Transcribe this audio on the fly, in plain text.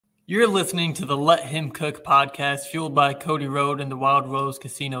You're listening to the Let Him Cook podcast, fueled by Cody Road and the Wild Rose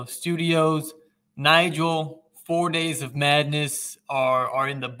Casino Studios. Nigel, 4 days of madness are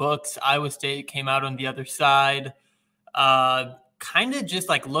in the books. Iowa State came out on the other side. Kind of just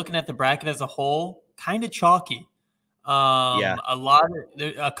like looking at the bracket as a whole, kind of chalky. A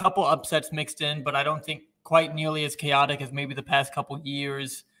couple upsets mixed in, but I don't think quite nearly as chaotic as maybe the past couple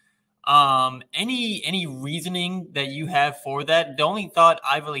years. Any reasoning that you have for that? The only thought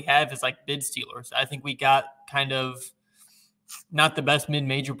I really have is like bid stealers. I think we got kind of not the best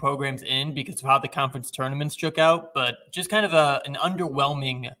mid-major programs in because of how the conference tournaments shook out, but just kind of an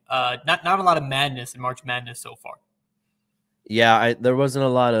underwhelming, not a lot of madness in March Madness so far. Yeah, there wasn't a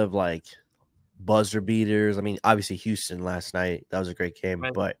lot of like buzzer beaters. I mean, obviously Houston last night, that was a great game,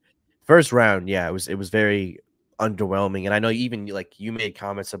 right. But first round, yeah, it was very underwhelming. And I know even like you made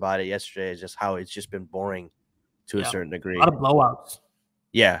comments about it yesterday, just how it's just been boring to a certain degree. A lot of blowouts.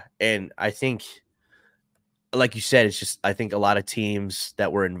 Yeah, and I think, like you said, it's just I think a lot of teams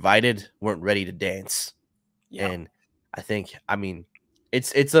that were invited weren't ready to dance. Yeah. And I think, I mean,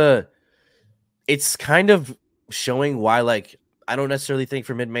 it's kind of showing why, like, I don't necessarily think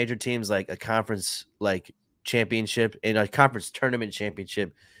for mid-major teams like a conference like championship and a conference tournament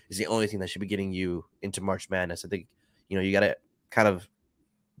championship is the only thing that should be getting you into March Madness. I think, you got to kind of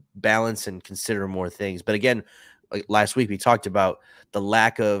balance and consider more things. But again, like last week we talked about the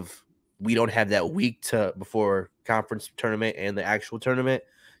lack of, we don't have that week before conference tournament and the actual tournament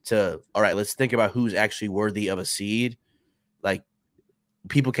to, all right, let's think about who's actually worthy of a seed. Like,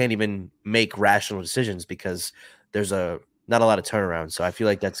 people can't even make rational decisions because there's not a lot of turnaround. So I feel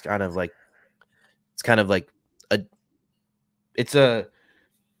like that's kind of like, it's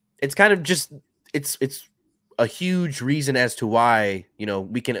a huge reason as to why,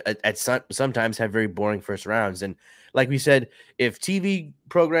 we can sometimes have very boring first rounds. And like we said, if TV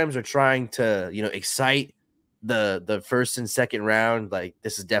programs are trying to, excite the first and second round, like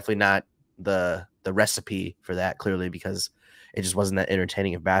this is definitely not the recipe for that, clearly, because it just wasn't that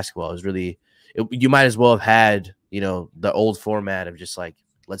entertaining of basketball. It was really, you might as well have had, the old format of just like,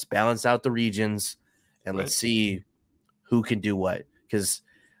 let's balance out the regions and let's see who can do what. Because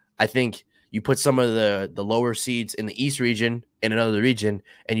I think you put some of the lower seeds in the East region in another region,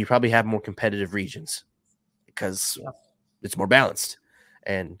 and you probably have more competitive regions because it's more balanced.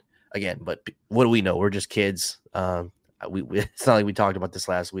 And again, but what do we know? We're just kids. It's not like we talked about this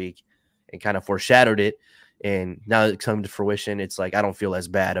last week and kind of foreshadowed it. And now it's come to fruition. It's like, I don't feel as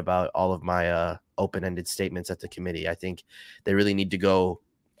bad about all of my open-ended statements at the committee. I think they really need to go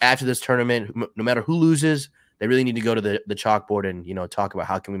after this tournament, no matter who loses, they really need to go to the chalkboard and, talk about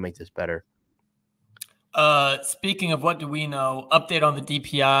how can we make this better. Speaking of what do we know, update on the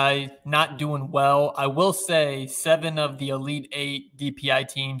DPI, not doing well. I will say 7 of the Elite 8 DPI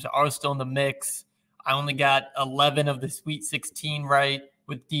teams are still in the mix. I only got 11 of the Sweet 16 right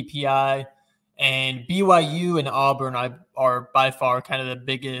with DPI. And BYU and Auburn are by far kind of the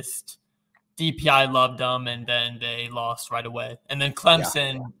biggest. DPI loved them, and then they lost right away. And then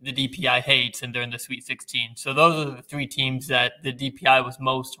Clemson, the DPI hates, and they're in the Sweet 16. So those are the 3 teams that the DPI was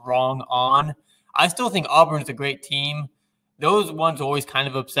most wrong on. I still think Auburn's a great team. Those ones always kind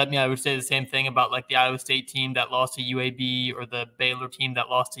of upset me. I would say the same thing about like the Iowa State team that lost to UAB or the Baylor team that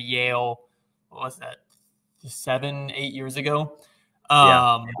lost to Yale. What was that? 7-8 years ago.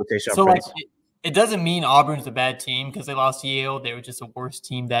 So like it doesn't mean Auburn's a bad team because they lost to Yale. They were just a worse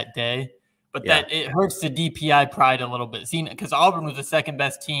team that day. But that it hurts the DPI pride a little bit. See, because Auburn was the second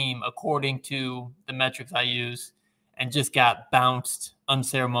best team according to the metrics I use, and just got bounced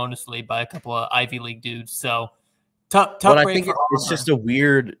unceremoniously by a couple of Ivy League dudes. So tough. But I think it's just a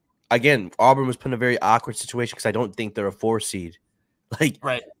weird. Again, Auburn was put in a very awkward situation because I don't think they're a 4 seed. Like,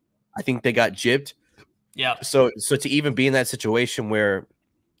 right. I think they got gypped. Yeah. So to even be in that situation where,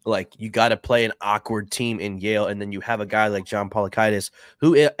 like, you got to play an awkward team in Yale, and then you have a guy like John Polakaitis,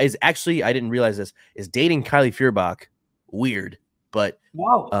 who is actually, I didn't realize this, is dating Kylie Feuerbach. Weird, but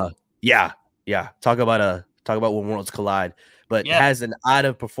yeah. Talk about when worlds collide. But has an out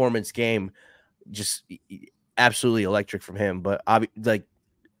of performance game, just absolutely electric from him. But like,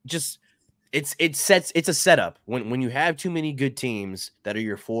 just it's a setup when you have too many good teams that are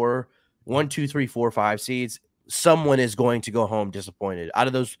your 1, 2, 3, 4, 5 seeds. Someone is going to go home disappointed out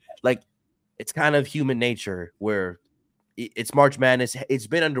of those. Like, it's kind of human nature where it's March Madness. It's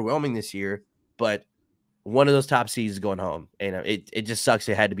been underwhelming this year, but one of those top seeds is going home. And it just sucks.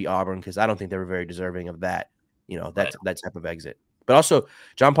 It had to be Auburn because I don't think they were very deserving of that, that type of exit. But also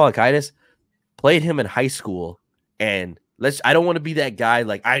John Polakaitis, played him in high school. And I don't want to be that guy.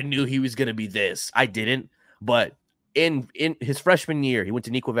 Like, I knew he was going to be this. I didn't, but in his freshman year, he went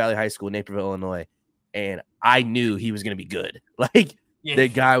to Neuqua Valley High School in Naperville, Illinois, and I knew he was going to be good. Like, Yeah. the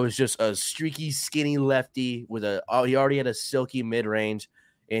guy was just a streaky, skinny lefty with he already had a silky mid range,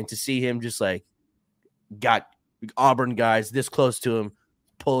 and to see him just like got Auburn guys this close to him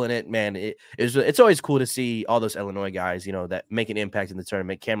pulling it, man, it's always cool to see all those Illinois guys, you know, that make an impact in the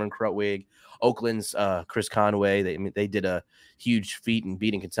tournament. Cameron Krutwig, Oakland's Chris Conway, they did a huge feat in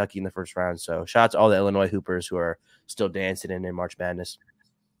beating Kentucky in the first round. So shout out to all the Illinois Hoopers who are still dancing in March Madness.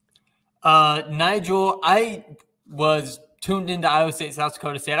 Nigel, I was tuned into Iowa State, South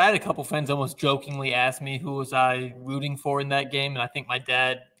Dakota State. I had a couple friends almost jokingly ask me who was I rooting for in that game, and I think my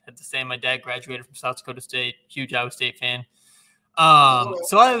dad had the same. My dad graduated from South Dakota State, huge Iowa State fan.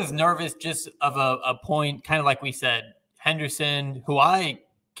 So I was nervous just of a point, kind of like we said, Henderson, who I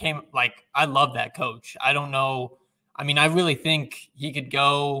love that coach. I don't know. I mean, I really think he could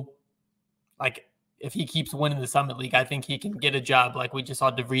go, like, if he keeps winning the Summit League, I think he can get a job like we just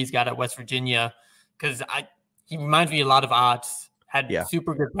saw DeVries got at West Virginia, because he reminds me a lot of Otts, had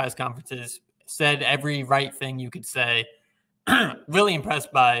super good press conferences, said every right thing you could say. Really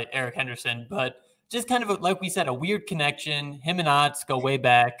impressed by Eric Henderson, but just kind of, like we said, a weird connection. Him and Otts go way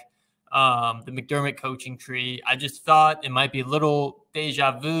back. The McDermott coaching tree. I just thought it might be a little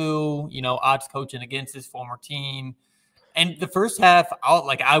deja vu, you know, Otts coaching against his former team. And the first half,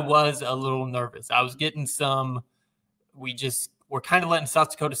 I was a little nervous. I was getting we're kind of letting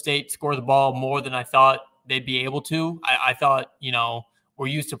South Dakota State score the ball more than I thought they'd be able to. I thought, you know, we're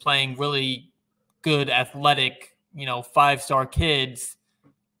used to playing really good, athletic, you know, 5-star kids.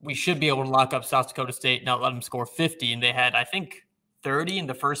 We should be able to lock up South Dakota State, not let them score 50. And they had, I think, 30 in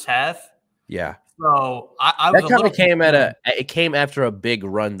the first half. Yeah. So I was that kind of came after a big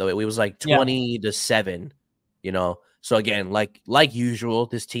run, though. It was like 20-7, you know. So again, like usual,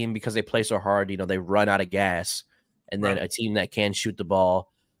 this team, because they play so hard, you know, they run out of gas. And then a team that can shoot the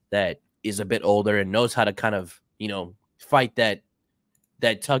ball, that is a bit older and knows how to kind of, you know, fight that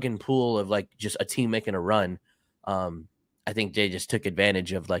tug and pull of like just a team making a run. I think they just took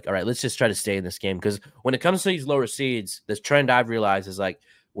advantage of like, all right, let's just try to stay in this game. Because when it comes to these lower seeds, this trend I've realized is like,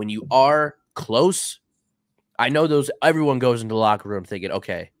 when you are close, I know everyone goes into the locker room thinking,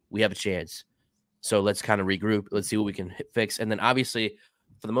 okay, we have a chance. So let's kind of regroup. Let's see what we can fix. And then obviously,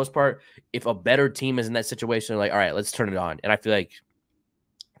 for the most part, if a better team is in that situation, they're like, all right, let's turn it on. And I feel like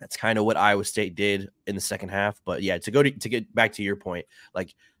that's kind of what Iowa State did in the second half. But yeah, to get back to your point,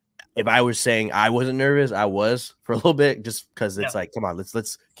 like, if I was saying I wasn't nervous, I was for a little bit, just because it's like, come on,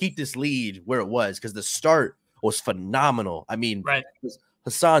 let's keep this lead where it was, because the start was phenomenal. I mean,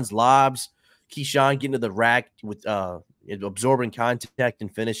 Hassan's lobs, Keyshawn getting to the rack with absorbing contact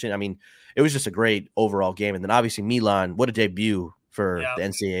and finishing. I mean, it was just a great overall game. And then obviously Milan, what a debut for the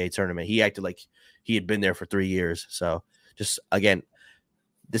NCAA tournament. He acted like he had been there for 3 years. So just, again,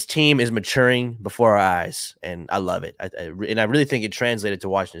 this team is maturing before our eyes, and I love it. And I really think it translated to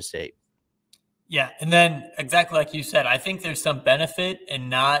Washington State. Yeah, and then exactly like you said, I think there's some benefit in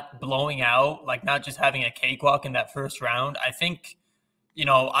not blowing out, like not just having a cakewalk in that first round. I think, you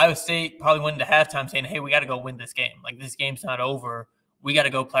know, Iowa State probably went into halftime saying, hey, we got to go win this game. Like, this game's not over. We got to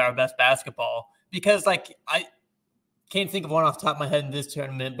go play our best basketball. Because, like, I can't think of one off the top of my head in this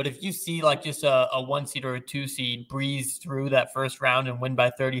tournament, but if you see like just a 1 seed or a 2 seed breeze through that first round and win by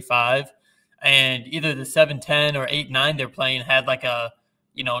 35, and either the 7-10 or 8-9 they're playing had like a,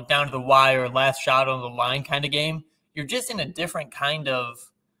 you know, down to the wire, last shot on the line kind of game, you're just in a different kind of,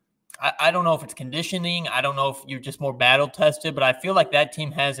 I don't know if it's conditioning. I don't know if you're just more battle tested, but I feel like that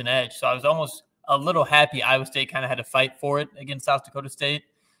team has an edge. So I was almost a little happy Iowa State kind of had to fight for it against South Dakota State.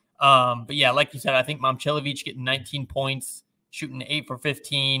 But yeah, like you said, I think Momcilovic getting 19 points, shooting 8 for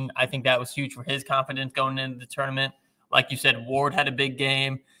 15. I think that was huge for his confidence going into the tournament. Like you said, Ward had a big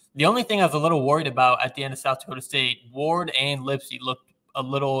game. The only thing I was a little worried about at the end of South Dakota State, Ward and Lipsy looked a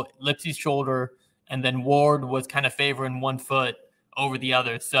little, Lipsy's shoulder, and then Ward was kind of favoring one foot over the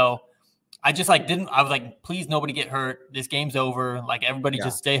other. So I just I was like, please nobody get hurt. This game's over. Like, everybody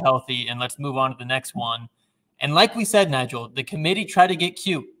just stay healthy and let's move on to the next one. And like we said, Nigel, the committee tried to get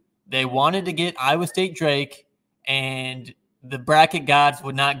cute. They wanted to get Iowa State Drake, and the bracket gods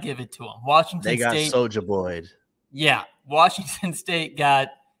would not give it to them. Washington State. They got Soulja Boyd. Yeah. Washington State got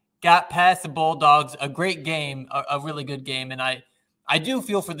past the Bulldogs. A great game, a really good game. And I do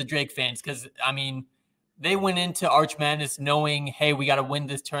feel for the Drake fans, because, I mean, they went into Arch Madness knowing, hey, we got to win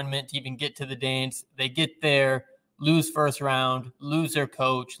this tournament to even get to the dance. They get there, lose first round, lose their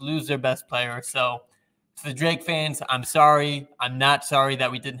coach, lose their best player. So to the Drake fans, I'm sorry. I'm not sorry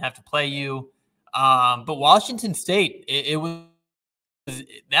that we didn't have to play you. But Washington State,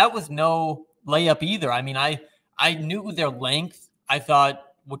 that was no layup either. I mean, I I knew their length, I thought,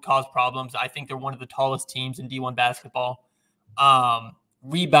 would cause problems. I think they're one of the tallest teams in D1 basketball.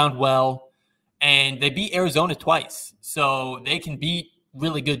 Rebound well, and they beat Arizona twice. So they can beat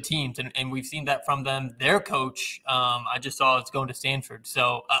really good teams, and we've seen that from them. Their coach, I just saw, is going to Stanford.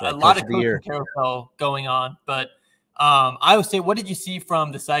 So a lot of coaching carousel going on. But Iowa State, what did you see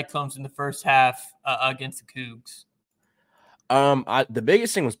from the Cyclones in the first half against the Cougs? The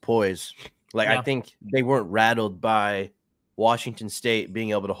biggest thing was poise. Like, I think they weren't rattled by Washington State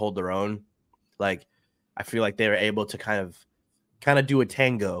being able to hold their own. Like, I feel like they were able to kind of do a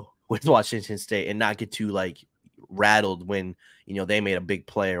tango with Washington State and not get too like rattled when, you know, they made a big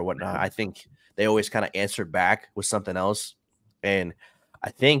play or whatnot. I think they always kind of answered back with something else. And I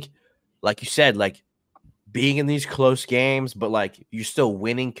think, like you said, like being in these close games, but like you're still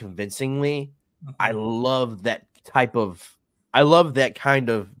winning convincingly. I love that kind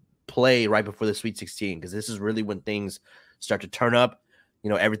of play right before the Sweet 16, because this is really when things start to turn up. You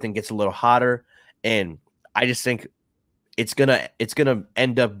know, everything gets a little hotter, and I just think it's gonna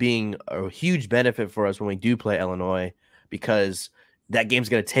end up being a huge benefit for us when we do play Illinois, because that game's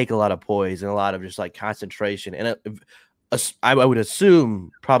gonna take a lot of poise and a lot of just like concentration. And I would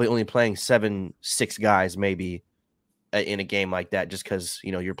assume probably only playing 7-6 guys maybe in a game like that, just because,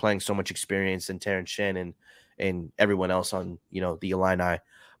 you know, you're playing so much experience and Terrence Shannon and everyone else on, you know, the Illini.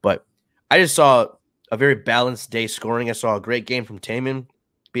 But I just saw a very balanced day scoring. I saw a great game from Taman,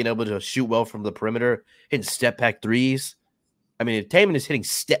 being able to shoot well from the perimeter, hitting step back threes. I mean, if Taman is hitting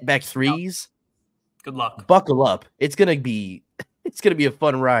step back threes, good luck. Buckle up. It's gonna be a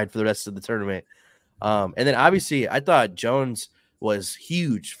fun ride for the rest of the tournament. And then obviously I thought Jones was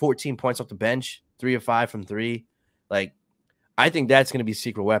huge. 14 points off the bench, 3 of 5 from 3. Like, I think that's going to be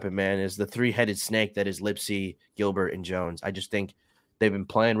secret weapon, man, is the three-headed snake that is Lipsey, Gilbert, and Jones. I just think they've been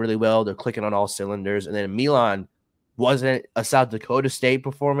playing really well. They're clicking on all cylinders. And then Milan wasn't a South Dakota State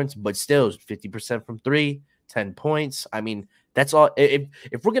performance, but still 50% from 3, 10 points. I mean, that's all. If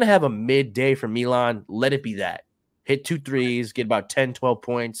we're going to have a midday for Milan, let it be that. Hit 2 threes, get about 10, 12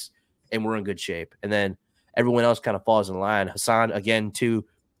 points, and we're in good shape. And then everyone else kind of falls in line. Hassan, again,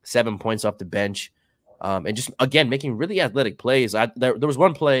 7 points off the bench. And just, again, making really athletic plays. There was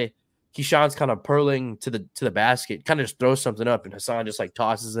one play, Keyshawn's kind of purling to the basket, kind of just throws something up, and Hassan just like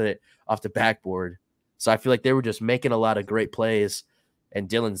tosses it off the backboard. So I feel like they were just making a lot of great plays, and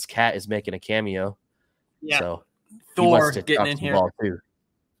Dylan's cat is making a cameo. Yeah, so Thor getting in here too.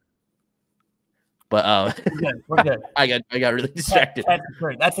 But we're good. I got really distracted.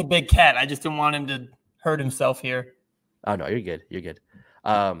 That's a big cat. I just didn't want him to hurt himself here. Oh no, you're good. You're good.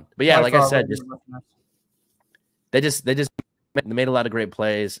 But yeah, like I said, they just made a lot of great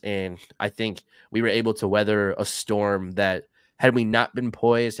plays, and I think we were able to weather a storm that, had we not been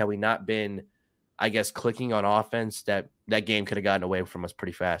poised, had we not been, I guess, clicking on offense, that game could have gotten away from us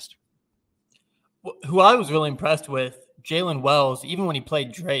pretty fast. Who I was really impressed with, Jalen Wells, even when he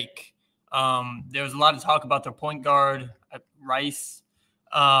played Drake. There was a lot of talk about their point guard, Rice.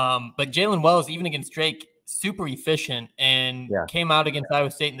 But Jalen Wells, even against Drake, super efficient, and came out against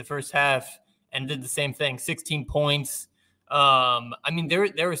Iowa State in the first half and did the same thing, 16 points. I mean,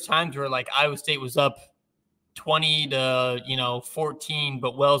 there was times where like Iowa State was up 20 to 14,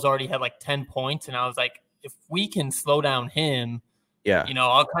 but Wells already had like 10 points, and I was like, if we can slow down him,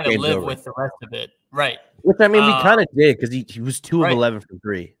 I'll kind of live with the rest of it, right? Which, I mean, we kind of did, because he was 2 of 11 from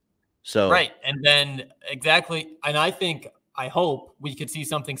 3. So right, and then exactly, and I hope we could see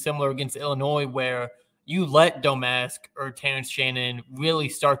something similar against Illinois, where you let Domask or Terrence Shannon really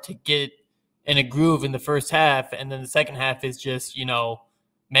start to get in a groove in the first half, and then the second half is just,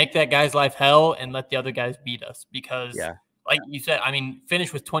 make that guy's life hell and let the other guys beat us. Because, like you said, I mean,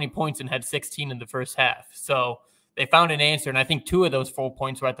 finished with 20 points and had 16 in the first half. So they found an answer, and I think 2 of those 4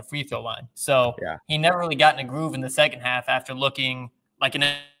 points were at the free throw line. So he never really got in a groove in the second half after looking like an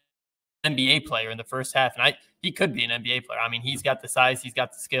NBA player in the first half. And he could be an NBA player. I mean, he's got the size, he's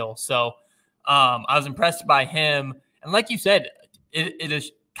got the skill. So I was impressed by him. And like you said, it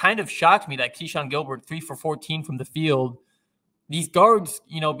is kind of shocked me that Keyshawn Gilbert, 3 for 14 from the field. These guards,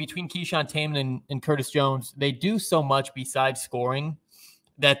 between Keyshawn Taman and Curtis Jones, they do so much besides scoring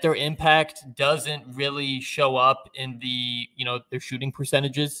that their impact doesn't really show up in the, their shooting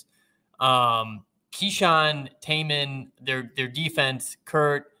percentages. Keyshawn, Taman, their defense,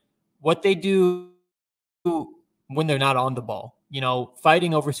 Kurt, what they do when they're not on the ball,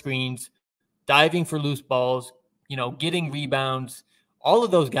 fighting over screens, diving for loose balls, getting rebounds. All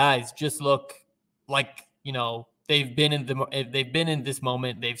of those guys just look like, they've been in this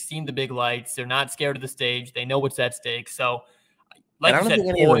moment. They've seen the big lights. They're not scared of the stage. They know what's at stake. So, like I don't think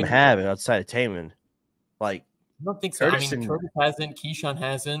any of them have it outside of Taman. Like, I don't think so. I Curtis mean, and Curtis hasn't, Keyshawn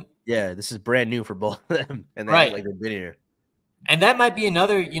hasn't. yeah, this is brand new for both of them, and they act Right. like they've been here. And that might be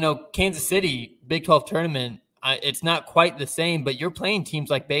another, Kansas City Big 12 tournament. It's not quite the same, but you're playing teams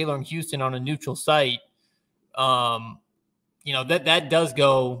like Baylor and Houston on a neutral site. That does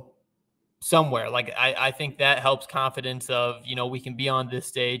go somewhere. Like I think that helps confidence of, we can be on this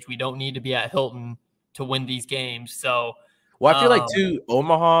stage. We don't need to be at Hilton to win these games. So, Well, I feel like too,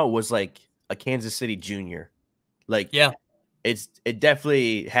 Omaha was like a Kansas City junior. Like, yeah, it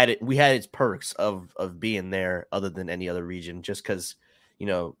definitely had it. We had its perks of being there, other than any other region, just because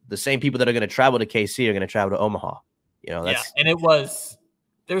the same people that are going to travel to KC are going to travel to Omaha. That's and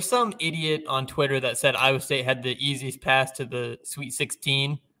there's some idiot on Twitter that said Iowa State had the easiest pass to the Sweet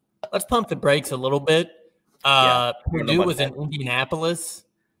 16. Let's pump the brakes a little bit. Purdue was in Indianapolis,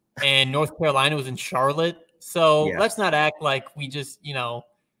 and North Carolina was in Charlotte. So let's not act like we just,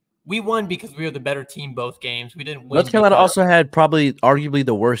 we won because we were the better team both games. We didn't win. North Carolina also had arguably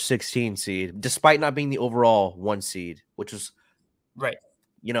the worst 16 seed, despite not being the overall 1 seed, which was right.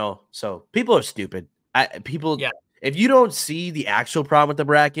 So people are stupid. If you don't see the actual problem with the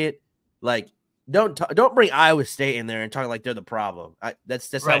bracket, like don't bring Iowa State in there and talk like they're the problem.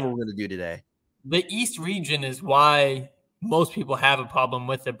 That's not what we're going to do today. The East region is why most people have a problem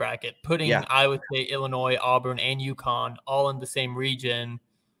with the bracket, putting Iowa State, Illinois, Auburn, and UConn all in the same region.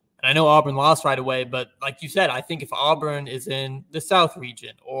 And I know Auburn lost right away, but like you said, I think if Auburn is in the South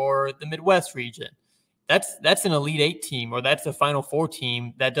region or the Midwest region, that's an Elite Eight team, or that's a Final Four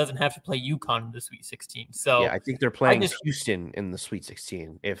team that doesn't have to play UConn in the Sweet 16. So I think they're playing Houston in the Sweet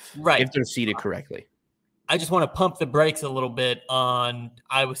 16 if they're seeded correctly. I just want to pump the brakes a little bit on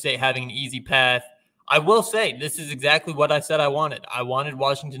Iowa State having an easy path. I will say this is exactly what I said I wanted. I wanted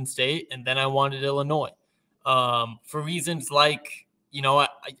Washington State, and then I wanted Illinois for reasons like,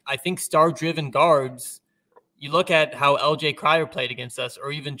 I think star-driven guards. You look at how LJ Cryer played against us,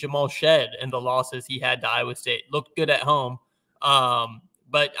 or even Jamal Shed and the losses he had to Iowa State. Looked good at home.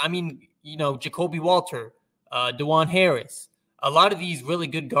 But, I mean, Jacoby Walter, DeJuan Harris, a lot of these really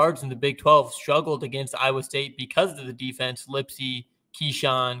good guards in the Big 12 struggled against Iowa State because of the defense. Lipsey,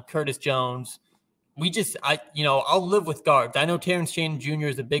 Keyshawn, Curtis Jones. I'll live with guards. I know Terrence Shannon Jr.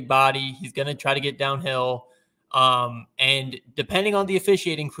 is a big body. He's going to try to get downhill. And depending on the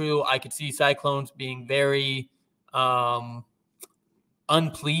officiating crew, I could see Cyclones being very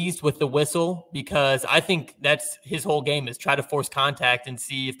unpleased with the whistle, because I think that's his whole game, is try to force contact and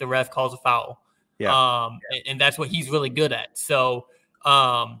see if the ref calls a foul. And that's what he's really good at. So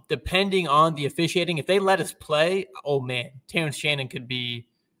depending on the officiating, if they let us play, oh man, Terrence Shannon could be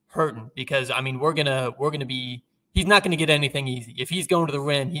hurting, because I mean we're gonna be, he's not gonna get anything easy. If he's going to the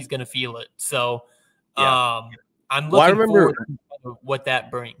rim, he's gonna feel it. So I'm looking forward to what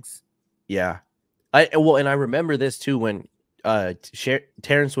that brings. Yeah. And I remember this too when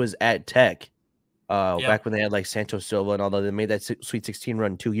Terrence was at Tech back when they had like Santos Silva and all that. They made that Sweet 16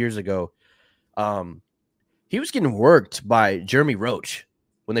 run 2 years ago. He was getting worked by Jeremy Roach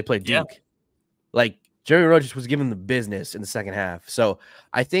when they played Duke. Like Jeremy Roach was giving the business in the second half. So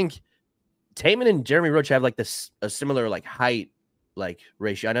I think Taman and Jeremy Roach have like a similar like height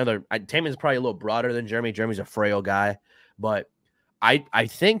ratio. I know Taman's probably a little broader than Jeremy. Jeremy's a frail guy, but I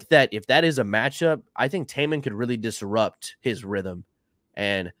think that if that is a matchup, I think Taman could really disrupt his rhythm.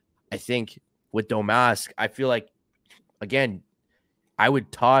 And I think with Domask, I feel like, again, I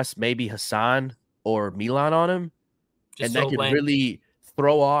would toss maybe Hassan or Milan on him. And that could really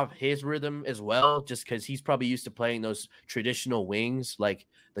throw off his rhythm as well, just because he's probably used to playing those traditional wings like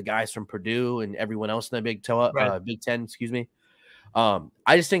the guys from Purdue and everyone else in the Big 10, excuse me. I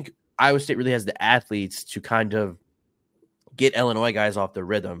just think Iowa State really has the athletes to kind of get Illinois guys off the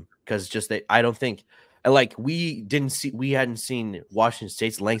rhythm, because I don't think, like, we hadn't seen Washington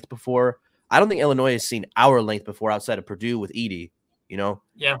State's length before. I don't think Illinois has seen our length before outside of Purdue with Edey, And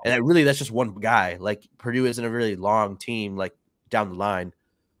that's just one guy. Like, Purdue isn't a really long team, like, down the line.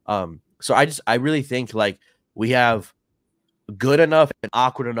 So I really think like we have good enough and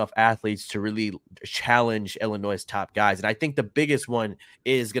awkward enough athletes to really challenge Illinois' top guys. And I think the biggest one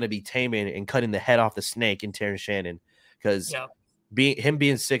is going to be Taman and cutting the head off the snake in Terrence Shannon, because being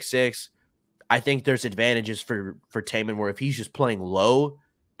 6'6", I think there's advantages for Taman where if he's just playing low,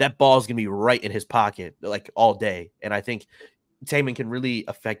 that ball is going to be right in his pocket like all day. And I think Taman can really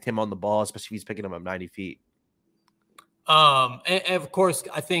affect him on the ball, especially if he's picking him up 90 feet. And of course,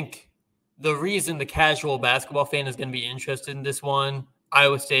 I think the reason the casual basketball fan is going to be interested in this one,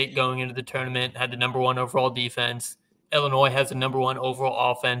 Iowa State going into the tournament had the #1 overall defense. Illinois has the #1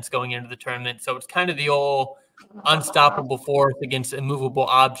 overall offense going into the tournament. So it's kind of the old unstoppable force against immovable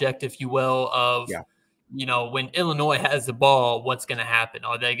object, if you will, of, when Illinois has the ball, what's going to happen?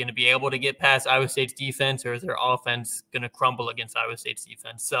 Are they going to be able to get past Iowa State's defense, or is their offense going to crumble against Iowa State's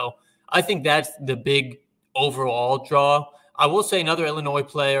defense? So I think that's the big overall draw. I will say another Illinois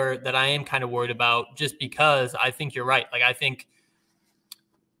player that I am kind of worried about, just because I think you're right. Like, I think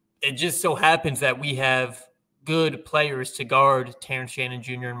it just so happens that we have good players to guard Terrence Shannon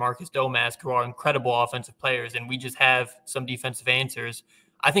Jr. and Marcus Domask, who are incredible offensive players, and we just have some defensive answers.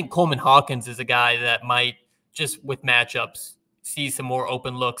 I think Coleman Hawkins is a guy that might, just with matchups, see some more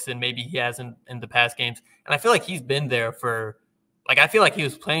open looks than maybe he has in the past games. And I feel like he's been there for, like, I feel like he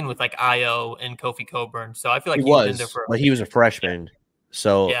was playing with like Io and Kofi Coburn. So I feel like he's been there for, but he was a freshman. Yeah.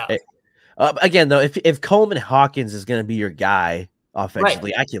 So again, though, if Coleman Hawkins is going to be your guy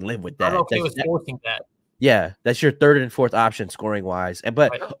offensively, I can live with that. I don't know if he was forcing that. Yeah, that's your third and fourth option scoring wise.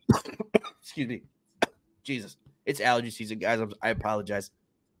 But excuse me, Jesus, it's allergy season, guys. I apologize.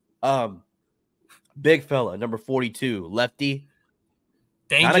 Big fella, number 42, lefty,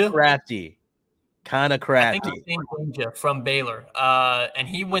 kind of crafty. I think he's named Danger from Baylor, and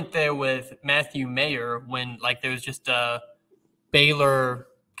he went there with Matthew Mayer when like there was just a Baylor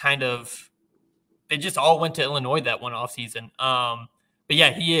kind of. They just all went to Illinois that one offseason. But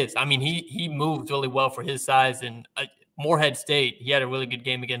yeah, he is. I mean, he moved really well for his size. And Morehead State, he had a really good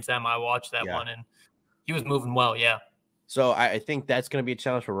game against them. I watched that one, and he was moving well. Yeah. So I think that's going to be a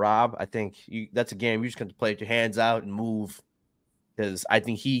challenge for Rob. I think that's a game you're just going to play with your hands out and move, because I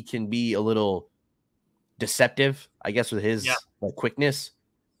think he can be a little deceptive, I guess, with his like quickness.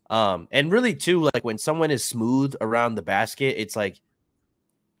 And really too, like when someone is smooth around the basket, it's like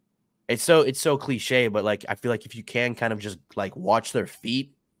it's so cliche, but like I feel like if you can kind of just like watch their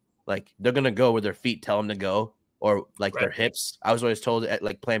feet, like they're gonna go where their feet tell them to go, or like their hips. I was always told at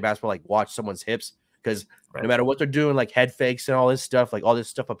like playing basketball, like watch someone's hips, because no matter what they're doing, like head fakes and all this stuff, like all this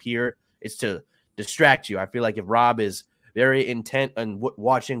stuff up here, it's to distract you. I feel like if Rob is very intent on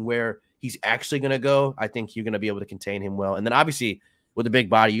watching where he's actually gonna go, I think you're gonna be able to contain him well. And then obviously with a big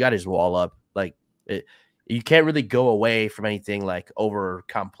body, you got his wall up. Like you can't really go away from anything like over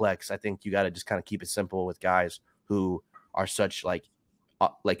complex. I think you got to just kind of keep it simple with guys who are such like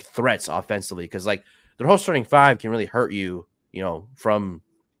threats offensively, because like their whole starting five can really hurt you,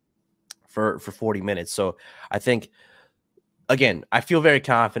 for 40 minutes. So I think, again, I feel very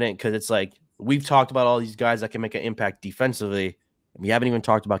confident because it's like we've talked about all these guys that can make an impact defensively, and we haven't even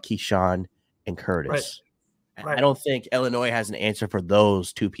talked about Keyshawn and Curtis. Right. I don't think Illinois has an answer for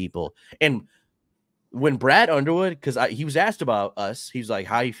those two people. And when Brad Underwood, because he was asked about us, he was like,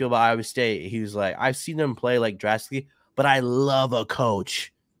 how do you feel about Iowa State? He was like, I've seen them play like drastically, but I love a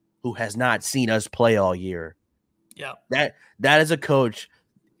coach who has not seen us play all year. Yeah. That is a coach,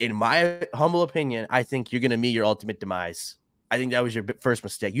 in my humble opinion, I think you're going to meet your ultimate demise. I think that was your first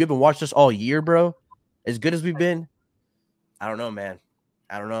mistake. You haven't watched us all year, bro. As good as we've been. I don't know, man.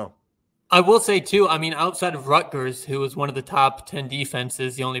 I don't know. I will say, too, I mean, outside of Rutgers, who was one of the top 10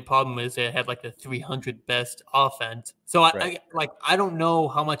 defenses, the only problem is it had like the 300 best offense. So I don't know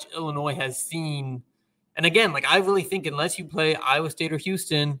how much Illinois has seen. And again, like I really think unless you play Iowa State or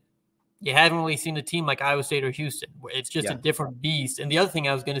Houston, you haven't really seen a team like Iowa State or Houston. It's just a different beast. And the other thing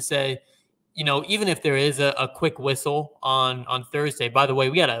I was going to say, even if there is a quick whistle on Thursday, by the way,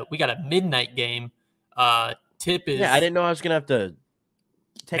 we got a midnight game. Tip is. Yeah, I didn't know I was going to have to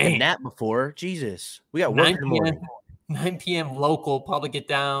take a nap before. Jesus. We got work in the morning. 9 p.m. local, probably get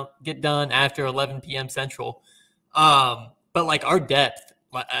done after 11 p.m. Central. But like our depth,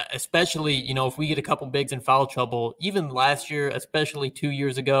 especially, if we get a couple bigs in foul trouble, even last year, especially 2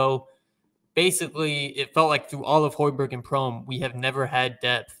 years ago, basically it felt like through all of Hoiberg and Prom, we have never had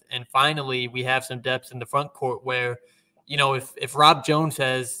depth. And finally we have some depth in the front court where, if Rob Jones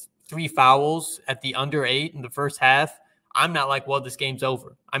has 3 fouls at the under 8 in the first half, I'm not like, well, this game's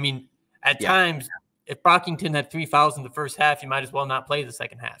over. I mean, at times, if Brockington had 3 fouls in the first half, you might as well not play the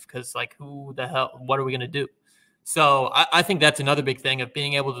second half, because, like, who the hell, what are we going to do? So I think that's another big thing of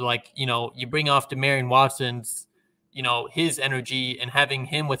being able to, like, you bring off Demarion Watson's, his energy and having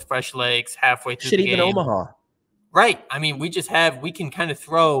him with fresh legs halfway through the game. Even Omaha. Right. I mean, we can kind of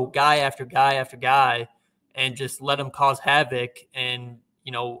throw guy after guy after guy and just let them cause havoc. And,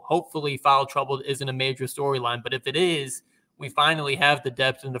 hopefully foul trouble isn't a major storyline. But if it is, we finally have the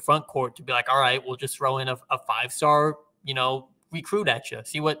depth in the front court to be like, all right, we'll just throw in a 5-star, recruit at you.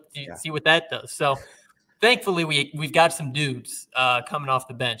 See what that does. So thankfully we've got some dudes coming off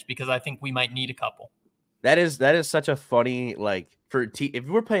the bench, because I think we might need a couple. That is such a funny, like, if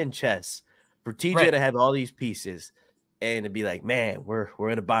we're playing chess, for TJ to have all these pieces and to be like, man, we're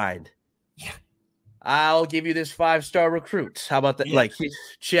in a bind. Yeah. I'll give you this 5-star recruit. How about that? Yeah. Like,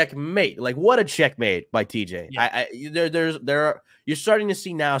 checkmate. Like, what a checkmate by TJ. Yeah. You're starting to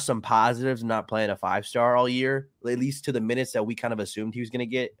see now some positives not playing a 5-star all year, at least to the minutes that we kind of assumed he was going to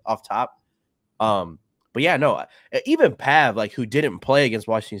get off top. But yeah, no, even Pav, like, who didn't play against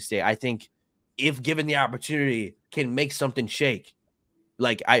Washington State, I think if given the opportunity can make something shake.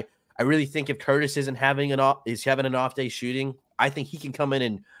 Like, I really think if Curtis isn't having an off day shooting, I think he can come in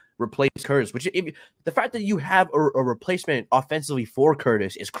and replace Curtis. Which, the fact that you have a replacement offensively for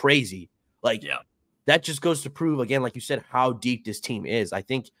Curtis is crazy. Like, Yeah. that just goes to prove again, like you said, how deep this team is. I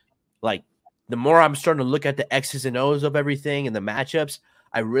think, like, the more I'm starting to look at the X's and O's of everything and the matchups,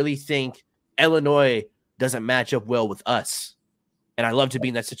 I really think Illinois doesn't match up well with us. And I love to be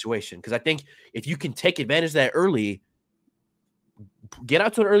in that situation because I think if you can take advantage of that early, get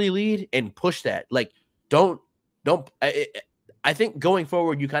out to an early lead and push that. Like, I think going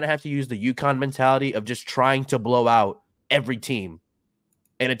forward, you kind of have to use the UConn mentality of just trying to blow out every team.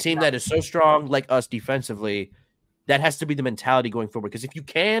 And a team that is so strong like us defensively, that has to be the mentality going forward. Because if you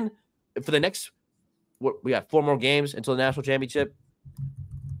can, for the next, we got 4 more games until the national championship.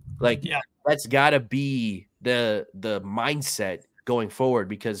 Like, that's got to be the mindset going forward,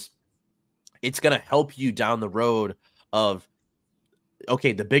 because it's going to help you down the road of,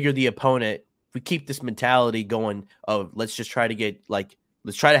 okay, the bigger the opponent, if we keep this mentality going of let's just try to get, like,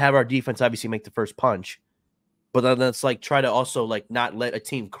 let's try to have our defense obviously make the first punch, but then let's, like, try to also, like, not let a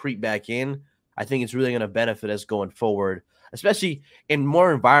team creep back in. I think it's really going to benefit us going forward, especially in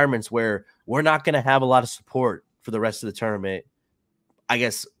more environments where we're not going to have a lot of support for the rest of the tournament, I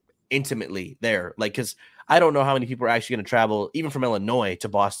guess, intimately there. Like, because I don't know how many people are actually going to travel, even from Illinois to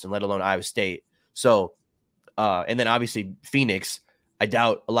Boston, let alone Iowa State. So, and then obviously Phoenix, I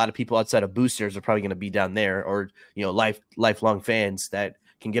doubt a lot of people outside of boosters are probably going to be down there, or, you know, lifelong fans that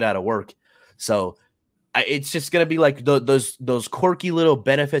can get out of work. So it's just going to be like those quirky little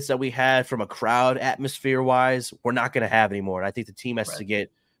benefits that we had from a crowd atmosphere wise, we're not going to have anymore. And I think the team has to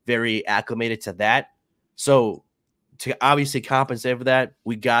get very acclimated to that. So to obviously compensate for that,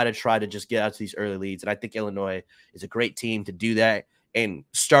 we got to try to just get out to these early leads. And I think Illinois is a great team to do that and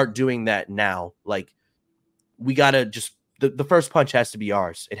start doing that now. Like, we got to just, the first punch has to be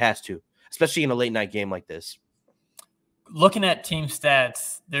ours. It has to, especially in a late night game like this. Looking at team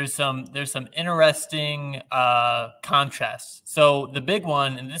stats, there's some interesting contrasts. So the big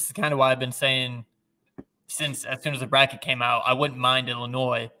one, and this is kind of why I've been saying since as soon as the bracket came out, I wouldn't mind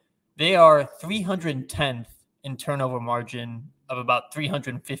Illinois. They are 310th in turnover margin of about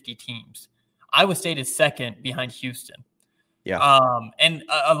 350 teams. Iowa State is second behind Houston. Yeah. And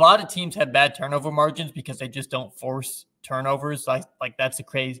a lot of teams have bad turnover margins because they just don't force turnovers. Like that's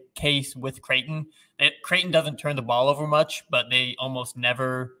the case with Creighton. Creighton doesn't turn the ball over much, but they almost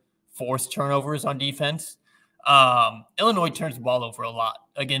never force turnovers on defense. Illinois turns the ball over a lot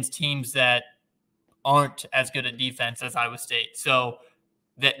against teams that aren't as good at defense as Iowa State. So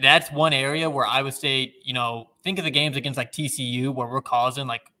that's one area where Iowa State, you know, think of the games against like TCU where we're causing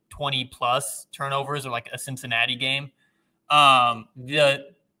like 20 plus turnovers, or like a Cincinnati game. The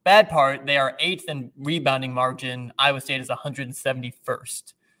bad part, they are 8th in rebounding margin. Iowa State is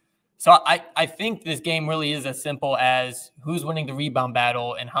 171st. So I think this game really is as simple as who's winning the rebound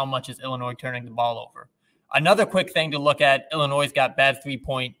battle and how much is Illinois turning the ball over. Another quick thing to look at, Illinois got bad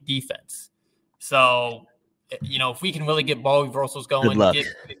 3-point defense. So, you know, if we can really get ball reversals going,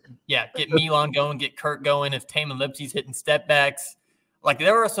 get Milan going, get Kurt going, if Taman Lipsy's hitting step backs, like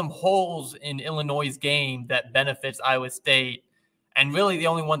there are some holes in Illinois' game that benefits Iowa State. And really the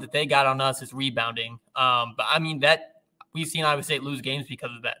only one that they got on us is rebounding. But I mean, that we've seen Iowa State lose games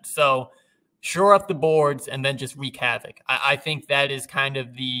because of that. So shore up the boards and then just wreak havoc. I think that is kind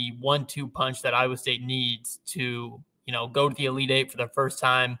of the 1-2 punch that Iowa State needs to, you know, go to the Elite Eight for the first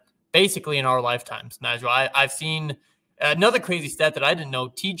time, basically in our lifetimes. Nigel, I've seen another crazy stat that I didn't know.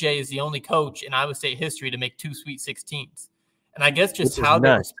 TJ is the only coach in Iowa State history to make 2 Sweet 16s. And I guess just how they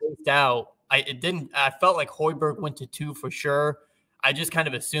were spaced out, I felt like Hoiberg went to 2 for sure. I just kind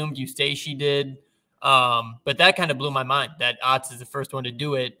of assumed Eustace did. But that kind of blew my mind that Otts is the first one to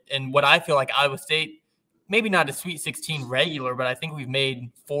do it. And what I feel like Iowa State, maybe not a Sweet 16 regular, but I think we've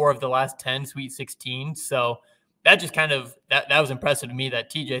made 4 of the last 10 Sweet 16. So that just kind of, that was impressive to me that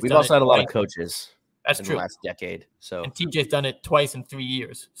TJ's We've also had a lot of coaches in the last decade. So, and TJ's done it twice in 3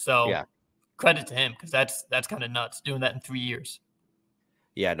 years. So yeah, credit to him, because that's kind of nuts doing that in 3 years.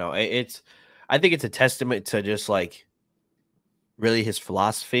 Yeah, no, I think it's a testament to just like really his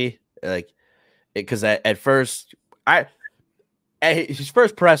philosophy. Like, because at first, at his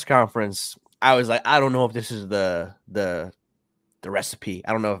first press conference, I was like, I don't know if this is the the recipe.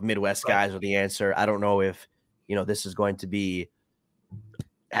 I don't know if Midwest guys are the answer. I don't know if, this is going to be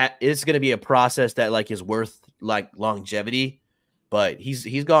a process that like is worth like longevity, but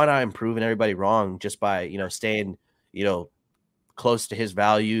he's gone out and proven everybody wrong just by, staying, close to his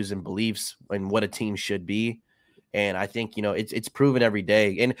values and beliefs and what a team should be. And I think, it's proven every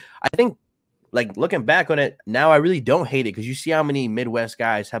day. And I think, like, looking back on it now, I really don't hate it because you see how many Midwest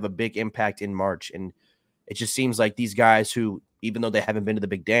guys have a big impact in March. And it just seems like these guys who, even though they haven't been to the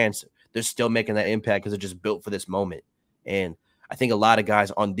big dance, they're still making that impact because they're just built for this moment. And I think a lot of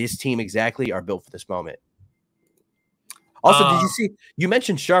guys on this team exactly are built for this moment. Also, did you see, you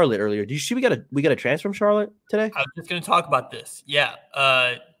mentioned Charlotte earlier. Did you see we got a transfer from Charlotte today? I was just going to talk about this. Yeah.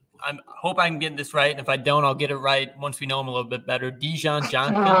 I hope I can get this right. And if I don't, I'll get it right once we know him a little bit better. Dijon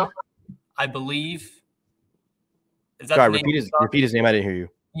Johnson, I believe. Is that Sorry, repeat his name. I didn't hear you.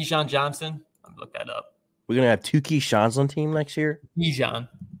 Dijon Johnson. I'll look that up. We're going to have 2 Keishans on team next year? Dijon,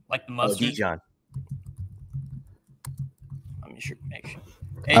 like the mustard. Dijon. Let me make sure.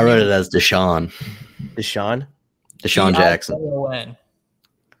 I wrote it as Deshaun. Deshaun Jackson.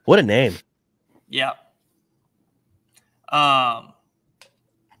 What a name. Yeah.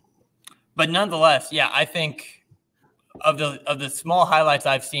 But nonetheless, yeah, I think of the small highlights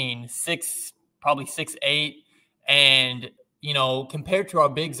I've seen, probably 6'8", and compared to our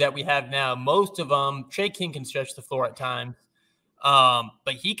bigs that we have now, most of them, Trey King can stretch the floor at times,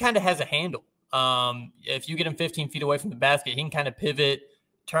 but he kind of has a handle. If you get him 15 feet away from the basket, he can kind of pivot,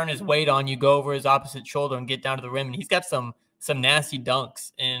 turn his weight on you, go over his opposite shoulder, and get down to the rim. And he's got some nasty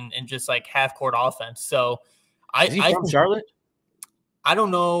dunks and just like half court offense. So Is he from Charlotte? I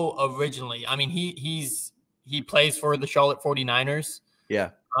don't know originally. I mean, he plays for the Charlotte 49ers. Yeah.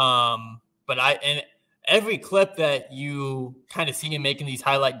 But every clip that you kind of see him making these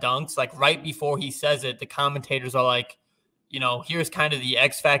highlight dunks, like right before he says it, the commentators are like, here's kind of the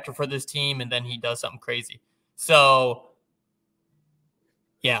X factor for this team, and then he does something crazy. So,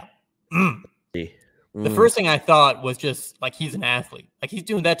 yeah. The first thing I thought was just like he's an athlete. Like he's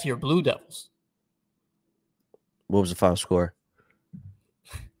doing that to your Blue Devils. What was the final score?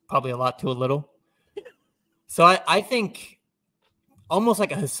 Probably a lot to a little. So I think almost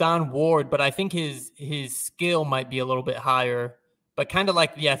like a Hassan Ward, but I think his skill might be a little bit higher, but kind of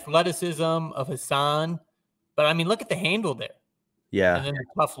like the athleticism of Hassan. But I mean, look at the handle there. Yeah. And then the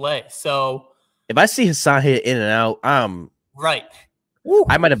tough lay. So if I see Hassan hit in and out, right.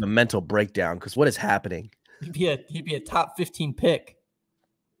 I might have a mental breakdown because what is happening? He'd be a top 15 pick.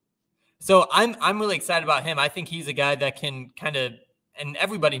 So I'm really excited about him. I think he's a guy that can kind of, and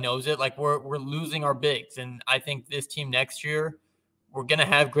everybody knows it, like we're losing our bigs. And I think this team next year, we're going to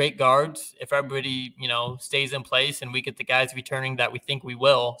have great guards if everybody, stays in place and we get the guys returning that we think we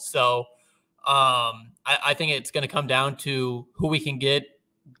will. So I think it's going to come down to who we can get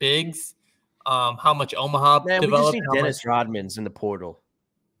bigs, how much Omaha developed. We just need Dennis Rodman's in the portal.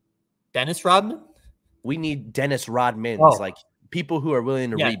 Dennis Rodman? We need Dennis Rodman's, like people who are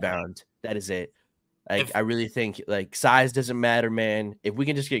willing to rebound. That is it. Like I really think like size doesn't matter, man. If we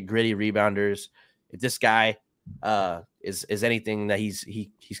can just get gritty rebounders, if this guy is anything that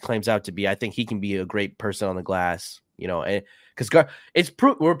he claims out to be, I think he can be a great person on the glass. And because it's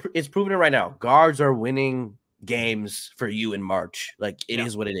proven it right now. Guards are winning games for you in March. Like it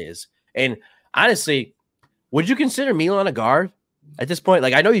is what it is. And honestly, would you consider Milan a guard at this point?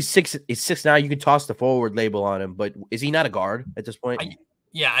 Like I know he's 6'9". You could toss the forward label on him, but is he not a guard at this point?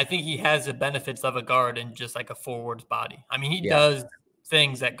 I think he has the benefits of a guard and just like a forward's body. I mean, he does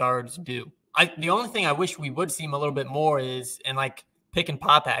things that guards do. The only thing I wish we would see him a little bit more is in like pick and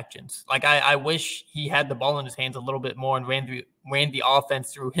pop actions. Like I wish he had the ball in his hands a little bit more and ran the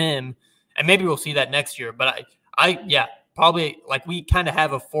offense through him. And maybe we'll see that next year. But probably like we kind of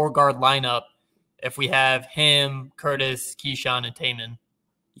have a 4-guard lineup if we have him, Curtis, Keyshawn, and Taman.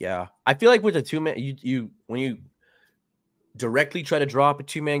 Yeah. I feel like with a 2-man, when you directly try to draw up a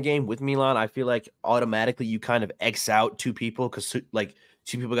 2-man game with Milan, I feel like automatically you kind of X out 2 people because like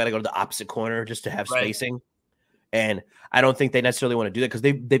 2 people got to go to the opposite corner just to have spacing. And I don't think they necessarily want to do that because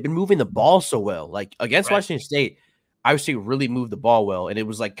they've been moving the ball so well. Like against Washington State, I would say really moved the ball well. And it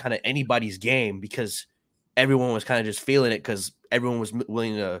was like kind of anybody's game because everyone was kind of just feeling it because everyone was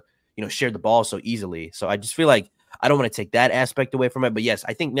willing to, share the ball so easily. So I just feel like I don't want to take that aspect away from it. But yes,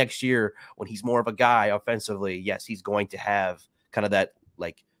 I think next year when he's more of a guy offensively, yes, he's going to have kind of that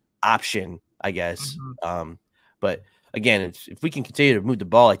like option, I guess. Mm-hmm. But again, if we can continue to move the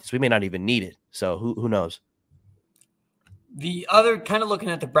ball like this, we may not even need it. So who knows? The other kind of looking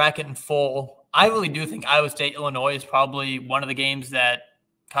at the bracket in full, I really do think Iowa State, Illinois is probably one of the games that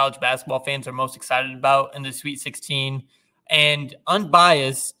college basketball fans are most excited about in the Sweet 16. And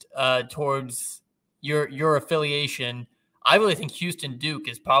unbiased towards your affiliation, I really think Houston Duke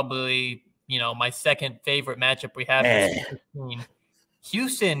is probably, my second favorite matchup we have this Sweet 16.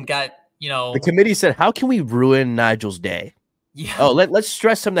 Houston got, the committee said, how can we ruin Nigel's day? Yeah. Oh, let's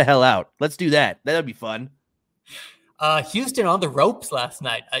stress him the hell out. Let's do that. That'd be fun. Houston on the ropes last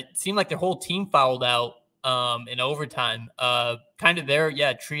night. It seemed like their whole team fouled out in overtime. Kind of their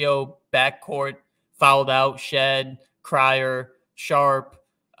trio backcourt fouled out. Shed, Cryer, Sharp.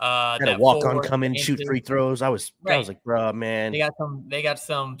 Had a walk on, come in, shoot free throws. I was like, bro, man. They got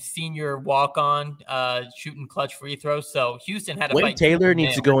some senior walk on shooting clutch free throws. So Houston had a Wayne fight. Taylor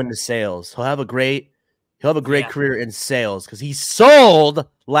needs to go into sales. He'll have a great career in sales because he sold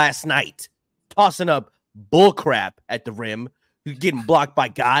last night, tossing up bull crap at the rim. He's getting blocked by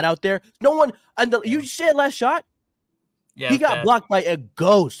God out there. No one. You said last shot. Yeah, he got blocked by a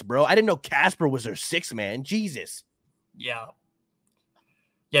ghost, bro. I didn't know Casper was their sixth man. Jesus. Yeah.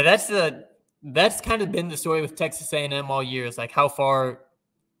 Yeah, that's kind of been the story with Texas A&M all year. Is like, how far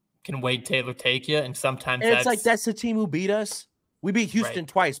can Wade Taylor take you? And sometimes that's the team who beat us. We beat Houston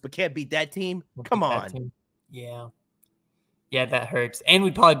twice, but can't beat that team. Come on. Yeah. Yeah, that hurts. And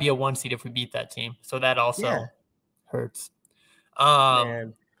we'd probably be a 1 seed if we beat that team. So that also hurts.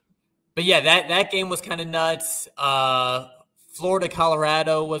 Man. But yeah, that game was kind of nuts. Florida,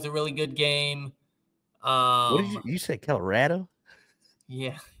 Colorado was a really good game. What did you say, Colorado?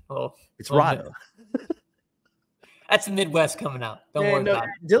 Yeah. Well, it's Rado. That's the Midwest coming out. Don't worry about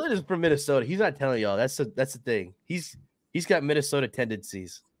it. Dylan is from Minnesota. He's not telling y'all. That's the thing. He's got Minnesota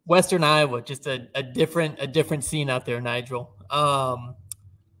tendencies. Western Iowa, just a different scene out there, Nigel.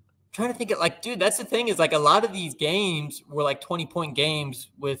 Trying to think of dude, that's the thing is a lot of these games were 20-point games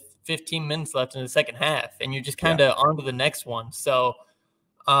with 15 minutes left in the second half, and you're just kind of on to the next one. So,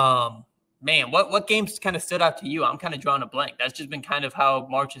 man, what games kind of stood out to you? I'm kind of drawing a blank. That's just been kind of how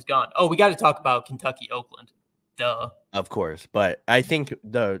March has gone. Oh, we got to talk about Kentucky, Oakland. Duh. Of course, but I think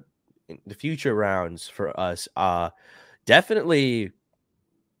the future rounds for us, definitely.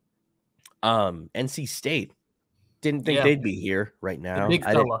 NC State didn't think they'd be here right now. Big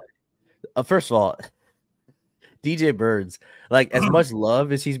fella. First of all, DJ Birds, as much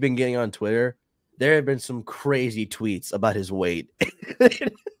love as he's been getting on Twitter, there have been some crazy tweets about his weight,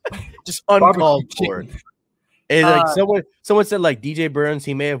 just uncalled for. And someone said DJ Burns,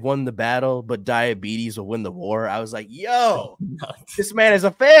 he may have won the battle, but diabetes will win the war. I was like, yo, this man has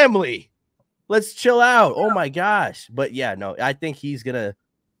a family. Let's chill out. Oh my gosh. But yeah, no, I think he's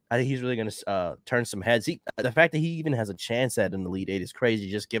really going to turn some heads. The fact that he even has a chance at an Elite Eight is crazy,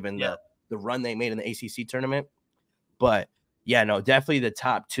 just given the run they made in the ACC tournament. But yeah, no, definitely the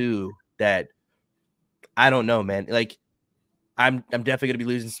top two that I don't know, man. I'm definitely going to be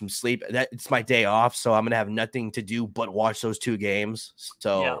losing some sleep. It's my day off, so I'm going to have nothing to do but watch those two games.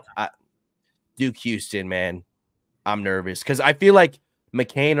 So Duke Houston, man, I'm nervous because I feel like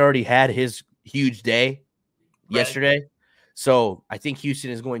McCain already had his huge day yesterday. So I think Houston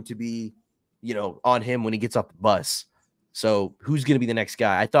is going to be, on him when he gets off the bus. So who's going to be the next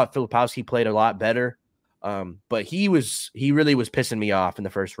guy? I thought Filipowski played a lot better, but he really was pissing me off in the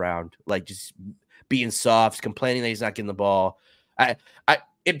first round, just being soft, complaining that he's not getting the ball.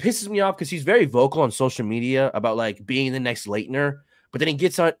 It pisses me off because he's very vocal on social media about being the next Leitner, but then he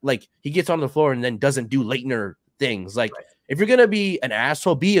gets on the floor and then doesn't do Leitner things. If you're gonna be an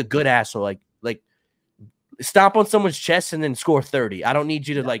asshole, be a good asshole. Stomp on someone's chest and then score 30. I don't need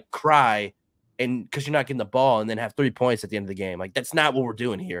you to cry and because you're not getting the ball and then have 3 points at the end of the game. That's not what we're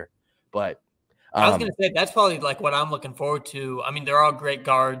doing here. But I was going to say that's probably what I'm looking forward to. I mean, there are great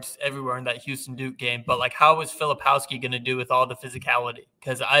guards everywhere in that Houston Duke game, but how is Filipowski going to do with all the physicality?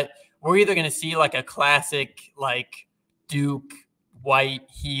 Because we're either going to see a classic Duke white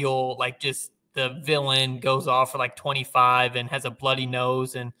heel, just the villain goes off for 25 and has a bloody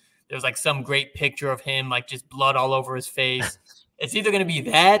nose and there's some great picture of him, just blood all over his face. It's either going to be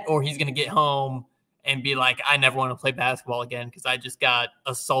that or he's going to get home and be I never want to play basketball again because I just got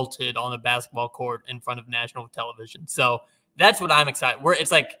assaulted on a basketball court in front of national television. So that's what I'm excited.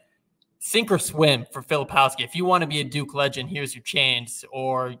 It's sink or swim for Filipowski. If you want to be a Duke legend, here's your chance,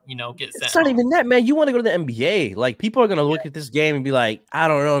 or get sent. It's not even that, man. You want to go to the NBA. People are going to look at this game and be like, I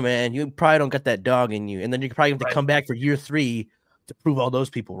don't know, man. You probably don't got that dog in you. And then you probably have to come back for year 3 to prove all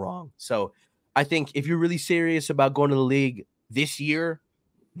those people wrong. So I think if you're really serious about going to the league this year,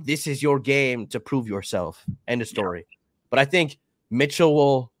 this is your game to prove yourself. End of story. But I think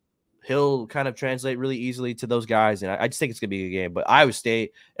Mitchell he'll kind of translate really easily to those guys. And I just think it's going to be a good game. But Iowa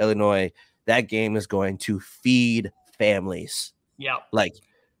State, Illinois, that game is going to feed families. Yeah.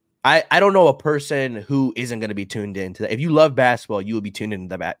 I don't know a person who isn't going to be tuned into that. If you love basketball, you will be tuned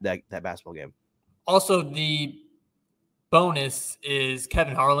into that basketball game. Also, the bonus is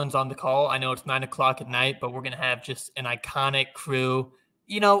Kevin Harlan's on the call. I know it's 9 o'clock at night, but we're going to have just an iconic crew.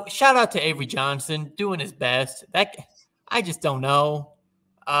 You know, shout out to Avery Johnson doing his best. I just don't know.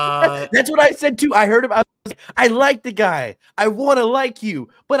 That's what I said too. I heard about. I like the guy. I want to like you,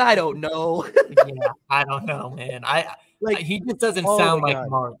 but I don't know. Yeah, I don't know, man. He just doesn't oh sound my like God.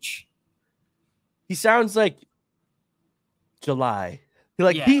 March. He sounds like July.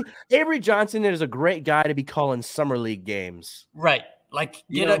 Avery Johnson is a great guy to be calling summer league games. Right. Like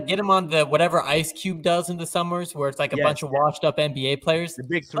get him on the whatever Ice Cube does in the summers where it's like a bunch of washed up NBA players. The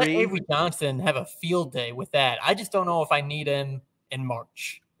big Let three. Avery Johnson have a field day with that. I just don't know if I need him in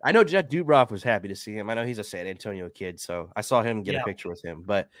March. I know Jet Dubroff was happy to see him. I know he's a San Antonio kid, so I saw him get a picture with him.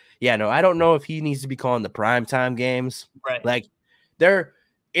 But yeah, no, I don't know if he needs to be calling the primetime games. Right. Like they're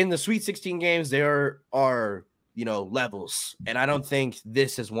in the Sweet 16 games, there are, levels. And I don't think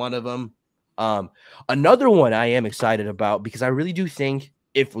this is one of them. Another one I am excited about because I really do think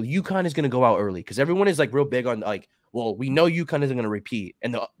if UConn is going to go out early, because everyone is like real big on like, well, we know UConn isn't going to repeat,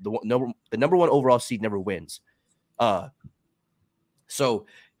 and the number one overall seed never wins. So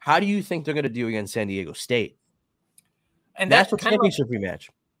how do you think they're going to do against San Diego State? And National championship rematch.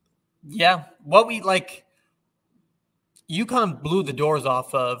 Yeah. UConn blew the doors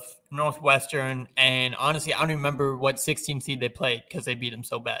off of Northwestern, and honestly, I don't remember what 16 seed they played because they beat them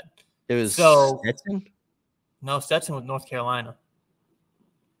so bad. It was Stetson? No, Stetson was North Carolina.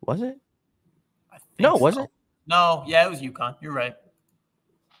 Was it? Was it? No, yeah, it was UConn. You're right.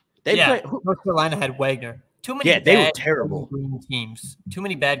 North Carolina had Wagner. Too many they were terrible. Green teams. Too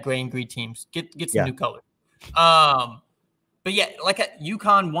many bad gray and green teams. Get some new color. But yeah,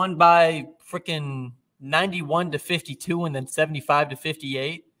 UConn won by freaking 91-52 and then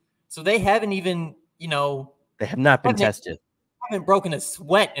 75-58. So they haven't even, they have not been tested. Haven't broken a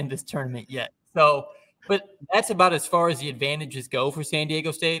sweat in this tournament yet. So, but that's about as far as the advantages go for San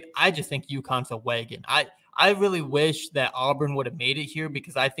Diego State. I just think UConn's a wagon. I really wish that Auburn would have made it here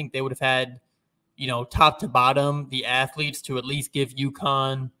because I think they would have had, top to bottom, the athletes to at least give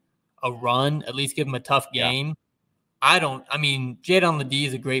UConn a run, at least give them a tough game. Yeah. Jadon Ledee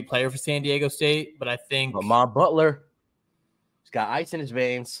is a great player for San Diego State, but I think Lamont Butler, he's got ice in his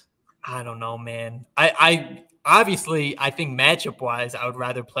veins. I don't know, man. I obviously think matchup wise, I would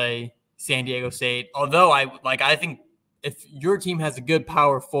rather play San Diego State. Although I think if your team has a good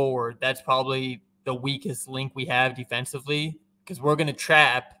power forward, that's probably the weakest link we have defensively because we're going to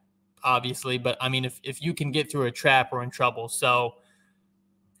trap, obviously. But if you can get through a trap, we're in trouble. So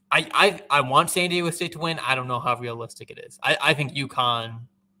I want San Diego State to win. I don't know how realistic it is. I think UConn,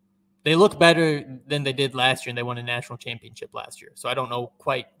 they look better than they did last year, and they won a national championship last year. So I don't know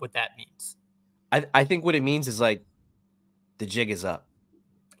quite what that means. I think what it means is like the jig is up.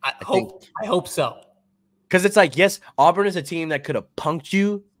 I hope so. Because it's like, yes, Auburn is a team that could have punked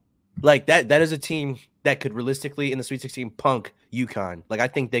you. Like that is a team that could realistically in the Sweet 16 punk UConn. Like I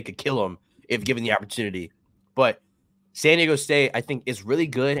think they could kill them if given the opportunity. But San Diego State, I think, is really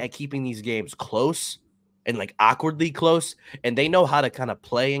good at keeping these games close and like awkwardly close. And they know how to kind of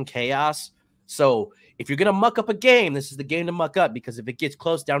play in chaos. So if you're going to muck up a game, this is the game to muck up because if it gets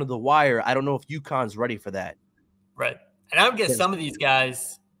close down to the wire, I don't know if UConn's ready for that. Right. And I would guess some of these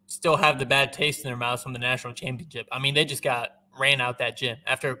guys still have the bad taste in their mouths from the national championship. They just ran out that gym.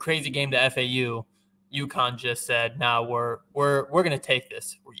 After a crazy game to FAU, UConn just said, "No, we're going to take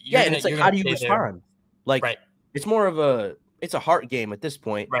this." It's like, how do you respond? It's more of it's a heart game at this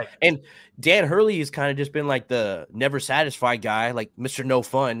point. Right. And Dan Hurley has kind of just been like the never satisfied guy, like Mr. No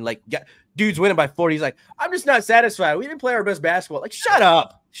Fun. Like, dude's winning by 40. He's like, I'm just not satisfied. We didn't play our best basketball. Like, shut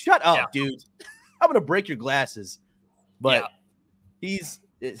up, dude. I'm going to break your glasses. But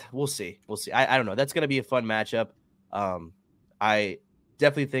we'll see. I don't know. That's going to be a fun matchup. I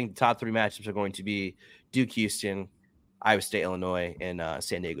definitely think the top three matchups are going to be Duke, Houston, Iowa State, Illinois, and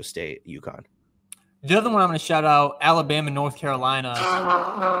San Diego State, UConn. The other one I'm going to shout out, Alabama, North Carolina.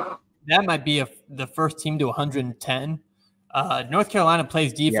 That might be the first team to 110. North Carolina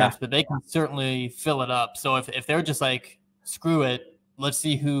plays defense, but they can certainly fill it up. So if they're just like, screw it, let's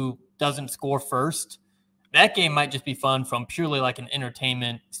see who doesn't score first. That game might just be fun from purely like an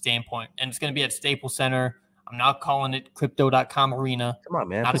entertainment standpoint. And it's going to be at Staples Center. I'm not calling it Crypto.com Arena. Come on,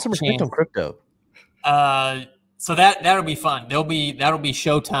 man. Put some respect on crypto. So that'll be fun. That'll be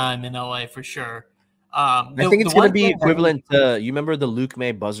showtime in LA for sure. I think it's going to be equivalent to, you remember the Luke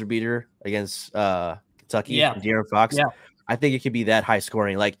May buzzer beater against Kentucky, De'Aaron Fox? Yeah. I think it could be that high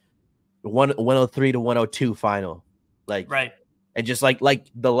scoring, like 103 to 102 final. Like, right. And just like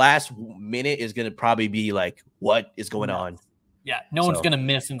the last minute is going to probably be like, what is going on? Yeah, no one's going to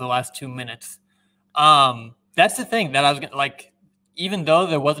miss in the last 2 minutes. That's the thing that I was going to like, even though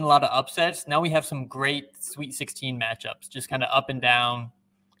there wasn't a lot of upsets, now we have some great Sweet 16 matchups, just kind of up and down.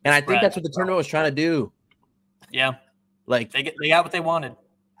 And I think that's what the tournament was trying to do. Yeah. Like they got what they wanted.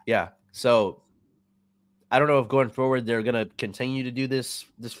 Yeah. So I don't know if going forward they're going to continue to do this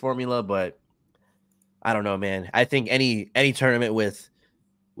formula, but I don't know, man. I think any tournament with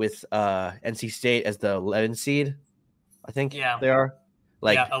NC State as the 11 seed, I think they are.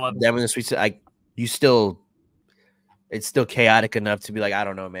 Like them in the Sweet, it's still chaotic enough to be like, I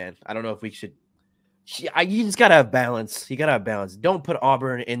don't know, man. I don't know if we should. You just gotta have balance. You gotta have balance. Don't put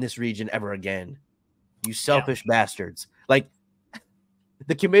Auburn in this region ever again. You selfish bastards. Like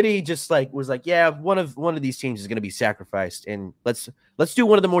the committee just was like, yeah, one of these teams is gonna be sacrificed, and let's do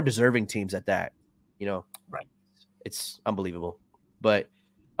one of the more deserving teams at that. Right. It's unbelievable. But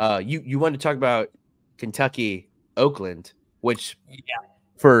you wanted to talk about Kentucky, Oakland, which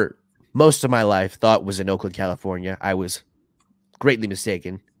for most of my life thought was in Oakland, California. I was greatly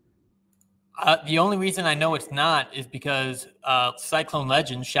mistaken. The only reason I know it's not is because Cyclone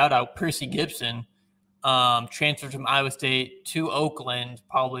legend, shout out Percy Gibson, transferred from Iowa State to Oakland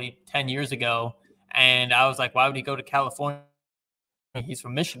probably 10 years ago. And I was like, why would he go to California? He's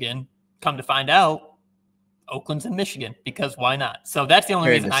from Michigan. Come to find out, Oakland's in Michigan, because why not? So that's the only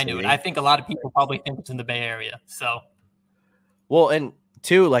reason I knew it. I think a lot of people probably think it's in the Bay Area. So, well, and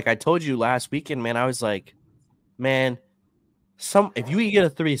two, like I told you last weekend, man, I was like, man, if you get a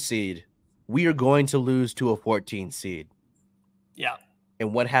 3 seed, we are going to lose to a 14 seed. Yeah.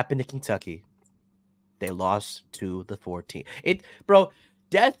 And what happened to Kentucky? They lost to the 14. Bro,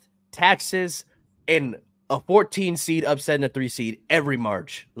 death, taxes, and a 14 seed upsetting a 3 seed every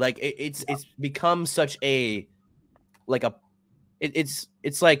March. Like it's become such a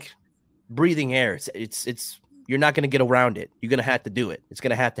it's like breathing air. It's you're not gonna get around it. You're gonna have to do it. It's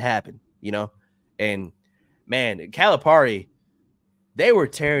gonna have to happen, And man, Calipari, they were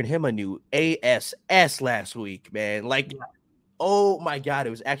tearing him a new ASS last week, man. Oh my God, it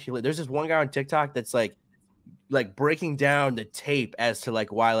was actually there's this one guy on TikTok that's like breaking down the tape as to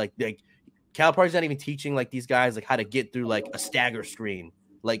why Calipari's not even teaching these guys how to get through a stagger screen.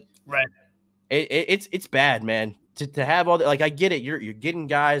 Right. It's bad, man. To have all that, I get it. You're getting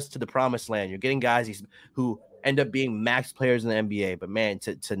guys to the promised land. You're getting guys who end up being max players in the NBA. But man,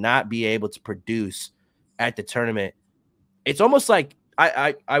 to not be able to produce at the tournament, it's almost like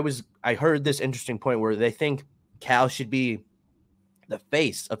I heard this interesting point where they think Cal should be the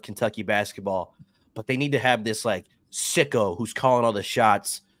face of Kentucky basketball, but they need to have this sicko who's calling all the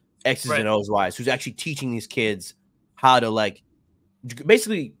shots, X's and O's wise, who's actually teaching these kids how to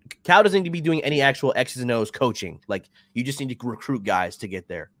basically Cal doesn't need to be doing any actual X's and O's coaching. You just need to recruit guys to get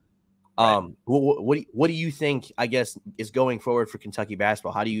there. What do you think, I guess, is going forward for Kentucky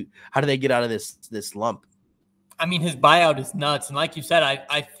basketball? How do they get out of this lump? I mean, his buyout is nuts. And like you said,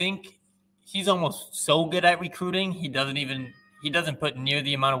 I think he's almost so good at recruiting. He doesn't put near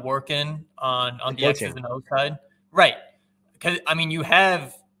the amount of work in on the X's and O's side. Right. Because, I mean,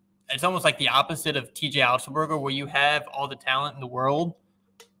 it's almost like the opposite of TJ Otzelberger, where you have all the talent in the world,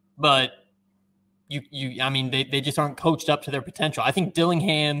 but they just aren't coached up to their potential. I think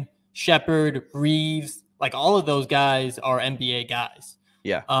Dillingham, Shepard, Reeves, all of those guys are NBA guys.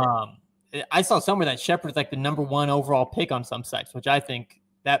 Yeah. I saw somewhere that Shepard's the number 1 overall pick on some sites, which I think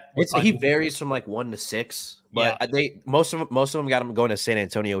he varies from 1 to 6, but most of them got him going to San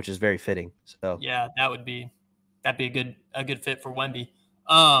Antonio, which is very fitting. So yeah, that'd be a good fit for Wemby.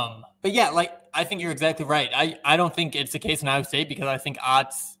 But yeah, I think you're exactly right. I don't think it's the case in Iowa State, because I think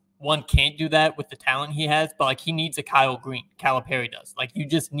Otts can't do that with the talent he has, but he needs a Kyle Green. Calipari does. You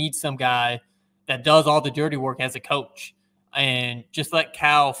just need some guy that does all the dirty work as a coach, and just let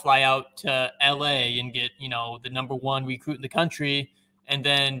Cal fly out to LA and get, the number 1 recruit in the country. And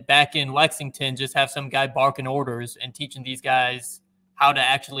then back in Lexington, just have some guy barking orders and teaching these guys how to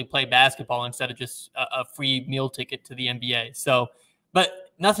actually play basketball instead of just a free meal ticket to the NBA. So,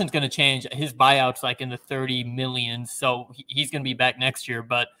 but nothing's going to change. His buyout's in the 30 million. So he's going to be back next year.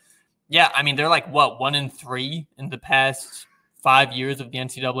 But yeah, I mean, they're 1-3 in the past 5 years of the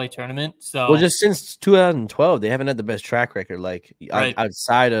NCAA tournament. So, well, just since 2012, they haven't had the best track record.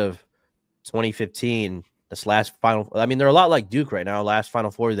 Outside of 2015, this last final. I mean, they're a lot like Duke right now. Last Final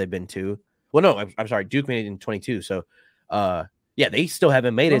Four they've been to. Well, no, I'm sorry. Duke made it in 22. So, yeah, they still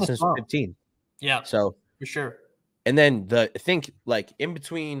haven't made it since 15. Yeah. So for sure. And then in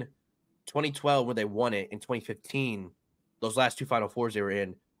between 2012 where they won it in 2015, those last 2 Final Fours they were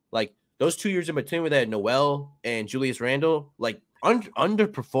in, those 2 years in between with that Noel and Julius Randle, like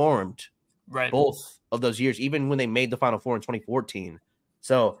underperformed both of those years, even when they made the Final Four in 2014.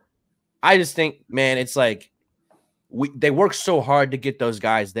 So I just think, man, it's like they work so hard to get those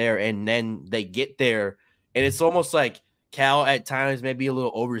guys there, and then they get there, and it's almost like Cal at times may be a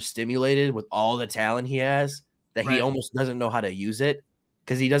little overstimulated with all the talent he has that he almost doesn't know how to use it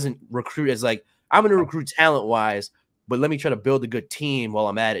because he doesn't recruit as like, I'm going to recruit talent-wise, but let me try to build a good team while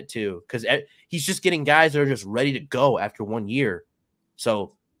I'm at it too, because he's just getting guys that are just ready to go after 1 year.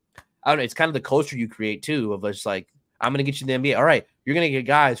 So I don't know. It's kind of the culture you create too of just like, I'm going to get you the NBA. All right, you're going to get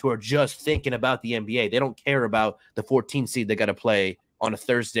guys who are just thinking about the NBA. They don't care about the 14 seed they got to play on a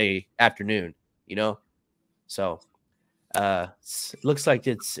Thursday afternoon, you know? So it looks like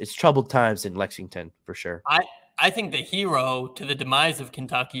it's troubled times in Lexington for sure. I think the hero to the demise of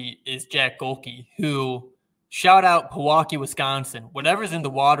Kentucky is Jack Golke, who shout out Pewaukee, Wisconsin. Whatever's in the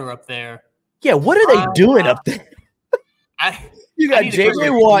water up there. Yeah, what are they doing up there? You got J.J.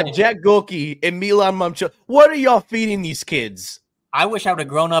 Watt, Jack Golke, and Milan Mumcho. What are y'all feeding these kids? I wish I would have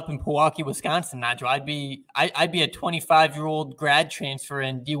grown up in Pewaukee, Wisconsin, Nigel. I'd be a 25-year-old grad transfer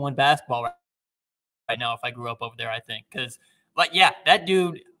in D1 basketball right now if I grew up over there, I think. Because, like, yeah, that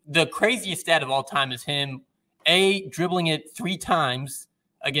dude, the craziest stat of all time is him, dribbling it 3 times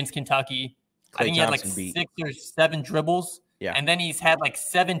against Kentucky. I think he had like 6 or 7 dribbles. Yeah. And then he's had like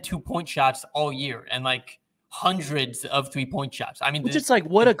 7 2-point shots all year and like hundreds of 3-point shots. I mean, just like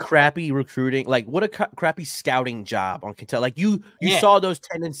what a crappy recruiting, like what a crappy scouting job on Kentucky. Like you saw those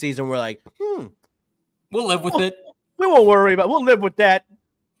tendencies and we're like, we'll live with it. We won't worry about. We'll live with that.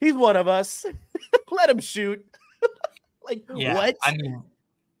 He's one of us. Let him shoot. Like what? I mean,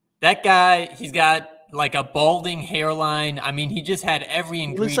 that guy. He's got like a balding hairline. I mean, he just had every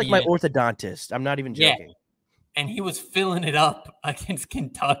ingredient. He looks like my orthodontist. I'm not even joking. Yeah. And he was filling it up against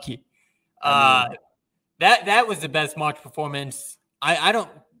Kentucky. That was the best March performance. I don't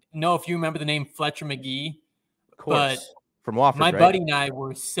know if you remember the name Fletcher McGee. Of course. But from Wofford, my buddy and I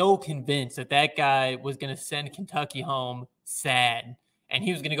were so convinced that guy was going to send Kentucky home sad. And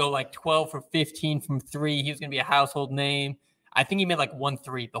he was going to go like 12 for 15 from 3. He was going to be a household name. I think he made like 1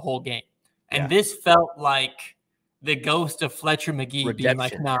 3 the whole game. And this felt like the ghost of Fletcher McGee being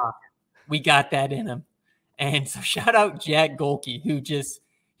like, nah, we got that in him. And so shout out Jack Golke, who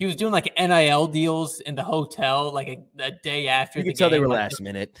he was doing like NIL deals in the hotel like a day after the game. You could tell they were last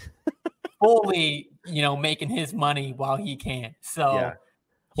minute. Fully, making his money while he can. So, yeah.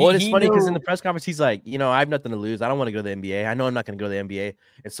 Well, it's funny because in the press conference, he's like, I have nothing to lose. I don't want to go to the NBA. I know I'm not going to go to the NBA.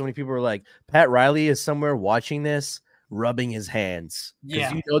 And so many people were like, Pat Riley is somewhere watching this, rubbing his hands.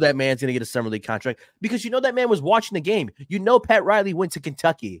 Because that man's going to get a summer league contract. Because that man was watching the game. Pat Riley went to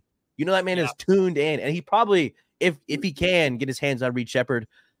Kentucky. That man is tuned in. And he probably, if he can get his hands on Reed Sheppard,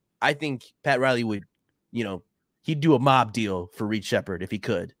 I think Pat Riley would, he'd do a mob deal for Reed Sheppard if he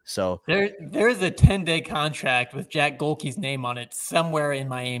could. So there's a 10-day contract with Jack Golke's name on it somewhere in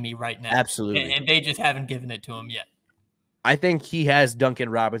Miami right now. Absolutely. And they just haven't given it to him yet. I think he has Duncan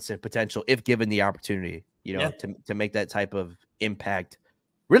Robinson potential if given the opportunity, to make that type of impact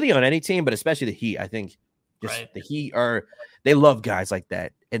really on any team, but especially the Heat. I think just the Heat they love guys like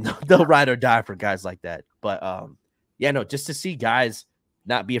that, and they'll ride or die for guys like that. But just to see guys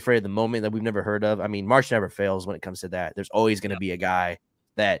not be afraid of the moment that we've never heard of. I mean, March never fails when it comes to that. There's always going to be a guy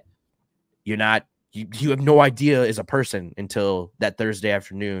that you have no idea is a person until that Thursday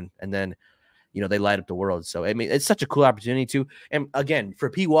afternoon. And then, they light up the world. So, I mean, it's such a cool opportunity too. And again, for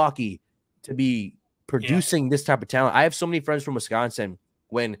Pewaukee to be producing this type of talent. I have so many friends from Wisconsin.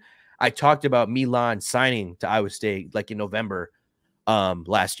 When I talked about Milan signing to Iowa State, like in November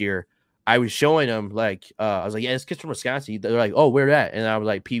last year, I was showing them like, I was like, yeah, this kid's from Wisconsin. They're like, oh, where at? And I was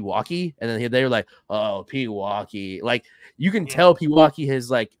like, Pewaukee. And then they were like, oh, Pewaukee. Like you can tell Pewaukee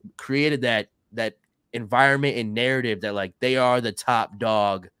has like created that environment and narrative that like they are the top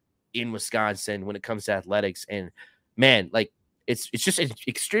dog in Wisconsin when it comes to athletics. And man, like it's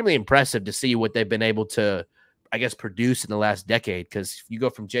extremely impressive to see what they've been able to, I guess, produce in the last decade. Because you go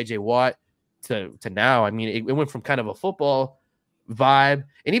from J.J. Watt to now, I mean, it went from kind of a football vibe,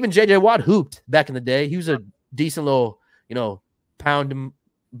 and even J.J. Watt hooped back in the day. He was a decent little, pound him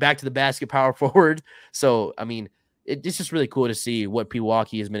back to the basket power forward. So, I mean, it's just really cool to see what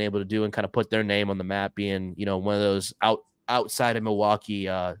Pewaukee has been able to do and kind of put their name on the map, being, one of those outside of Milwaukee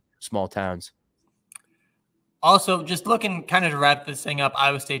small towns. Also, just looking kind of to wrap this thing up,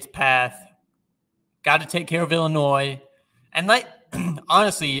 Iowa State's path, got to take care of Illinois. And like,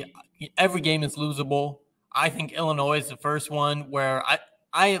 honestly, every game is losable. I think Illinois is the first one where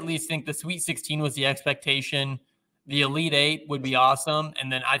I at least think the Sweet 16 was the expectation. The Elite Eight would be awesome.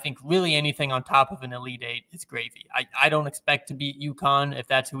 And then I think really anything on top of an Elite Eight is gravy. I don't expect to beat UConn if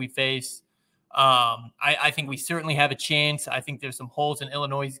that's who we face. I think we certainly have a chance. I think there's some holes in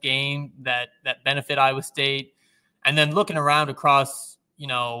Illinois' game that benefit Iowa State. And then looking around across,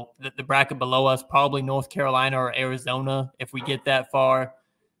 the bracket below us, probably North Carolina or Arizona if we get that far.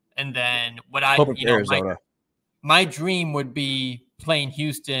 And then my dream would be playing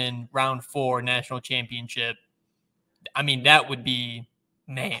Houston round 4 national championship. I mean, that would be,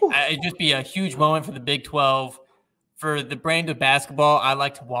 it'd just be a huge moment for the Big 12. For the brand of basketball I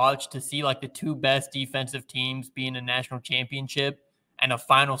like to watch, to see like the 2 best defensive teams be in a national championship and a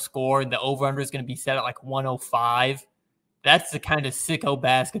final score, the over-under is going to be set at like 105. That's the kind of sicko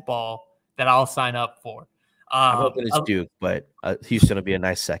basketball that I'll sign up for. I'm hoping it's Duke, but Houston will be a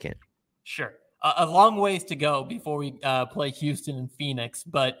nice second. Sure. A long ways to go before we play Houston and Phoenix.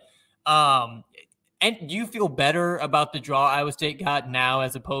 But and do you feel better about the draw Iowa State got now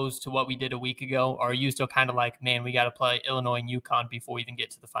as opposed to what we did a week ago? Or are you still kind of like, man, we got to play Illinois and UConn before we even get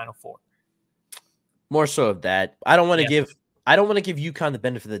to the Final Four? More so of that. I don't want to give UConn the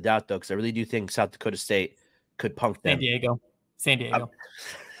benefit of the doubt, though, because I really do think South Dakota State could punk them. San Diego.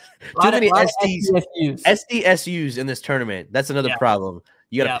 Too many SDSUs in this tournament. That's another problem.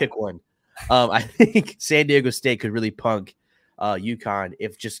 You got to pick one. I think San Diego State could really punk UConn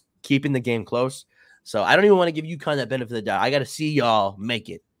if just keeping the game close. So I don't even want to give UConn that benefit of the doubt. I got to see y'all make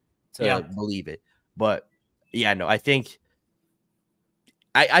it to believe it. But I think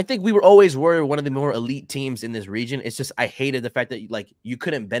we were always worried one of the more elite teams in this region. It's just I hated the fact that you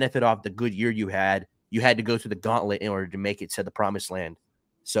couldn't benefit off the good year you had. You had to go through the gauntlet in order to make it to the promised land.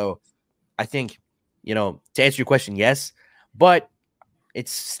 So I think, to answer your question, yes, but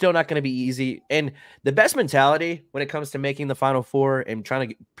it's still not going to be easy. And the best mentality when it comes to making the Final Four and trying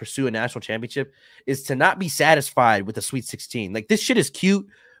to pursue a national championship is to not be satisfied with the Sweet 16. Like, this shit is cute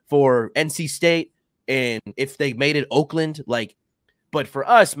for NC State and if they made it Oakland, but for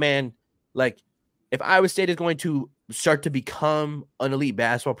us, man, if Iowa State is going to start to become an elite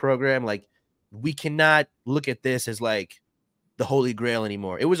basketball program, we cannot look at this as the Holy Grail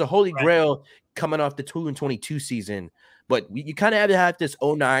anymore. It was a Holy Grail coming off the 2-22 season, but you kind of have to have this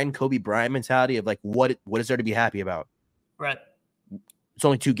 09 Kobe Bryant mentality of what is there to be happy about? Right. It's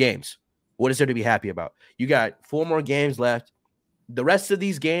only 2 games. What is there to be happy about? You got 4 more games left. The rest of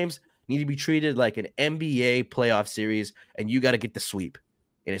these games need to be treated like an NBA playoff series, and you got to get the sweep.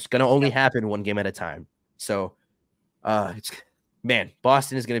 And it's going to only happen 1 game at a time. So,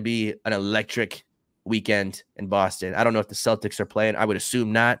 Boston is going to be an electric weekend in Boston. I don't know if the Celtics are playing. I would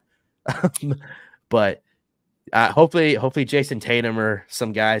assume not. But hopefully Jason Tatum or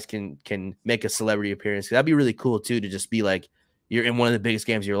some guys can make a celebrity appearance. That'd be really cool too, to just be you're in one of the biggest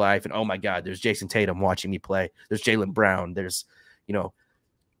games of your life, and oh my God, there's Jason Tatum watching me play. There's Jaylen Brown. There's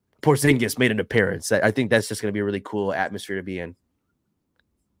Porzingis made an appearance. I think that's just going to be a really cool atmosphere to be in.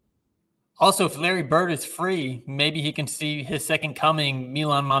 Also, if Larry Bird is free, maybe he can see his second coming,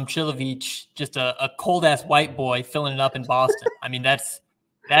 Milan Momcilovic, just a cold-ass white boy filling it up in Boston. I mean, that's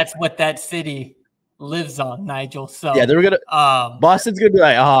what that city lives on, Nigel. So yeah, they're gonna Boston's gonna be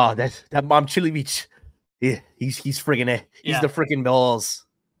like, oh, that Momcilovic, he's friggin' it. He's the freaking balls.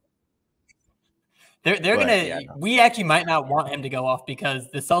 They're gonna. We actually might not want him to go off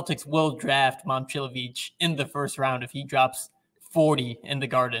because the Celtics will draft Momcilovic in the first round if he drops 40 in the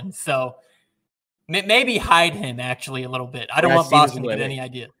Garden. So maybe hide him actually a little bit. I don't want Boston to get any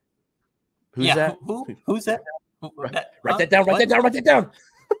idea. Who's that? Who's that? Write that down. Write that down.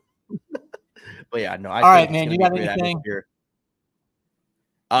 But yeah, no. All right, man. You got anything? You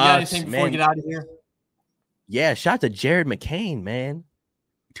got anything before we get out of here? Yeah, shout out to Jared McCain, man.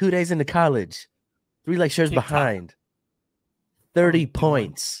 2 days into college, 3 lectures behind, 30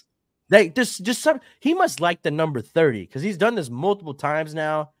 points. He must like the number 30 because he's done this multiple times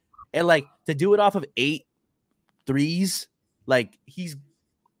now, and to do it off of 8 threes, he's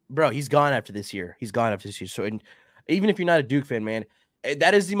gone after this year. So, and even if you're not a Duke fan, man,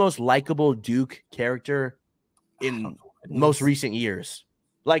 that is the most likable Duke character in most recent years.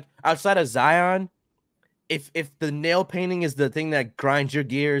 Outside of Zion, if the nail painting is the thing that grinds your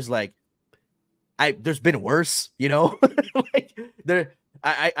gears, there's been worse,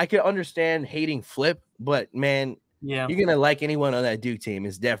 I can understand hating Flip, but man, you're gonna like anyone on that Duke team.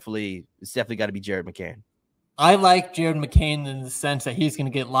 It's definitely got to be Jared McCain. I like Jared McCain in the sense that he's gonna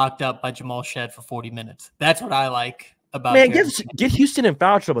get locked up by Jamal Shedd for 40 minutes. That's what I like about. Man, get Houston in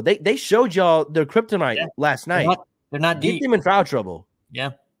foul trouble. They showed y'all their kryptonite last night. They're not deep. Get them in foul trouble.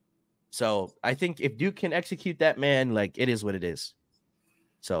 Yeah. So I think if Duke can execute that, man, it is what it is.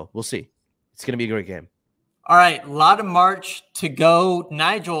 So we'll see. It's gonna be a great game. All right, a lot of March to go.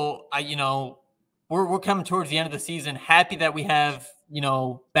 Nigel, we're coming towards the end of the season. Happy that we have,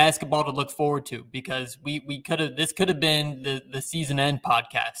 basketball to look forward to, because this could have been the season end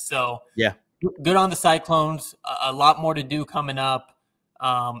podcast. So yeah, good on the Cyclones. A lot more to do coming up.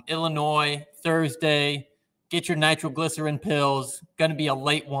 Illinois Thursday. Get your nitroglycerin pills. Going to be a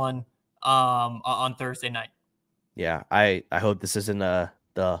late one on Thursday night. Yeah, I hope this isn't the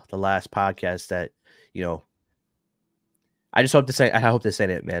last podcast that I just hope to say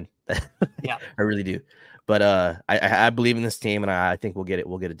it, man. Yeah, I really do. But I believe in this team, and I think we'll get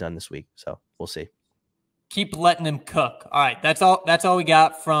it done this week. So we'll see. Keep letting him cook. All right, that's all we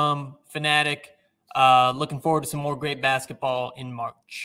got from Fanatic. Looking forward to some more great basketball in March.